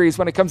injuries,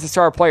 when it comes to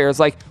star players,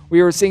 like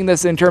we were seeing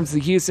this in terms of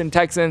the Houston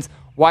Texans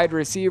wide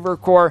receiver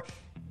core,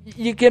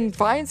 you can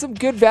find some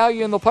good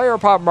value in the player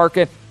prop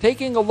market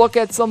taking a look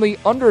at some of the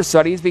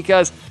understudies,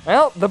 because,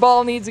 well, the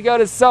ball needs to go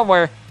to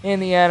somewhere in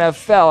the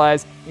NFL,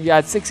 as you've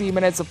got 60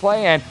 minutes to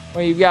play, and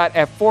what you've got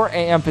at 4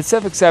 a.m.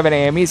 Pacific, 7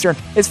 a.m. Eastern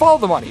is Follow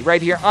the Money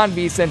right here on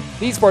VSiN,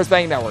 the Sports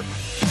Betting Network.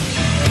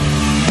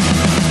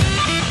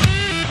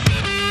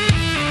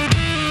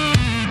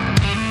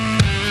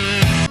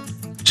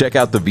 Check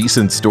out the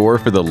VSiN store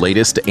for the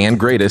latest and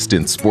greatest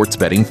in sports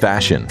betting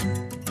fashion.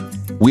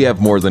 We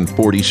have more than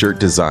 40 shirt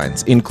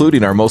designs,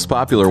 including our most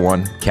popular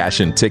one,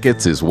 Cash and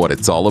Tickets is what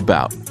it's all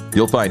about.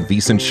 You'll find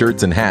VSiN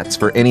shirts and hats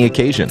for any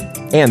occasion,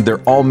 and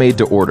they're all made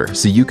to order,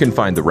 so you can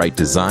find the right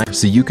design,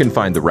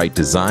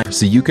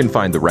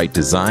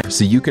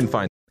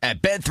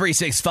 At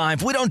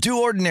Bet365, we don't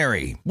do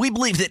ordinary. We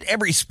believe that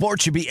every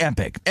sport should be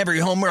epic. Every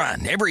home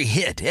run, every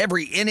hit,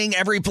 every inning,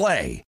 every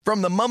play.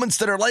 From the moments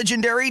that are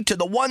legendary to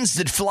the ones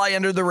that fly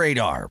under the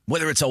radar.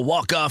 Whether it's a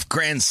walk-off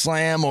grand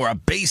slam or a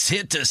base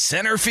hit to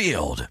center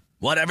field.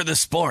 Whatever the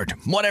sport,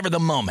 whatever the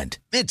moment.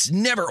 It's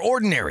never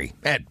ordinary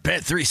at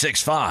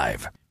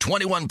Bet365.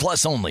 21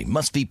 plus only.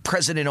 Must be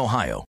present in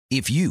Ohio.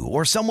 If you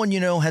or someone you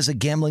know has a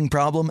gambling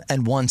problem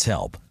and wants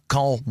help,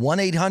 call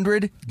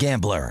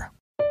 1-800-GAMBLER.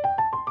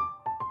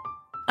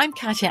 I'm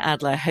Katya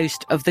Adler,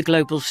 host of The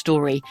Global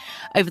Story.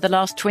 Over the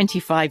last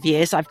 25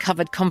 years, I've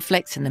covered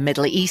conflicts in the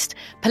Middle East,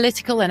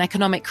 political and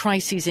economic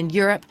crises in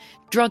Europe,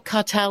 drug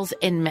cartels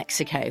in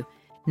Mexico.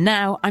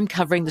 Now I'm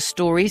covering the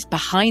stories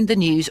behind the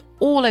news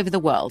all over the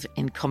world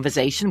in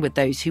conversation with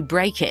those who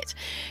break it.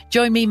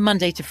 Join me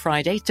Monday to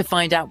Friday to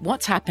find out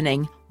what's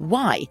happening,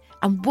 why,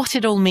 and what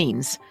it all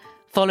means.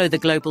 Follow The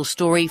Global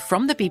Story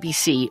from the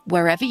BBC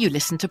wherever you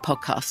listen to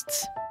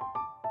podcasts.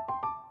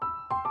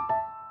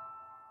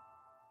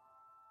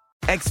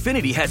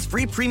 Xfinity has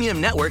free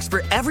premium networks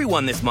for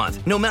everyone this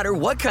month, no matter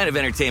what kind of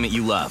entertainment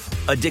you love.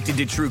 Addicted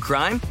to true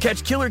crime?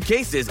 Catch killer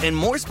cases and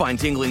more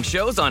spine-tingling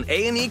shows on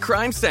A&E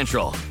Crime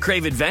Central.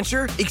 Crave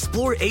adventure?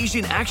 Explore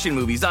Asian action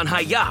movies on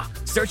Hi-YAH.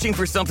 Searching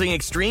for something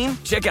extreme?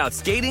 Check out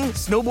skating,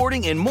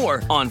 snowboarding, and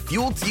more on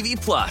Fuel TV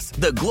Plus,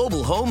 the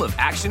global home of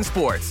action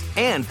sports.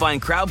 And find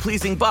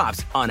crowd-pleasing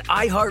bops on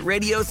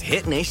iHeartRadio's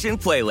Hit Nation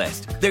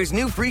playlist. There's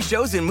new free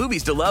shows and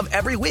movies to love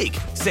every week.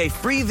 Say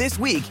free this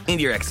week in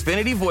your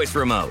Xfinity voice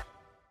remote.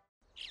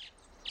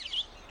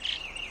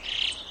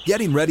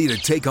 Getting ready to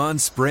take on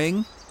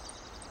spring?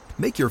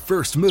 Make your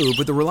first move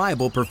with the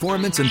reliable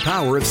performance and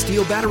power of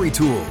Steel battery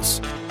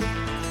tools.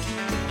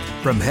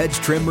 From hedge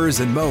trimmers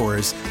and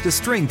mowers to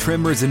string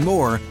trimmers and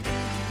more,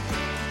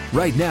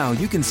 right now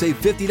you can save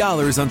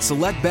 $50 on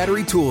select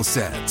battery tool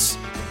sets.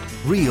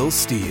 Real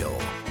Steel.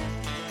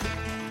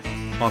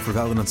 Offer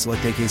valid on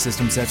select AK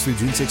system sets through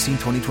June 16,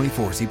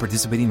 2024. See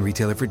participating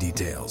retailer for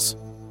details.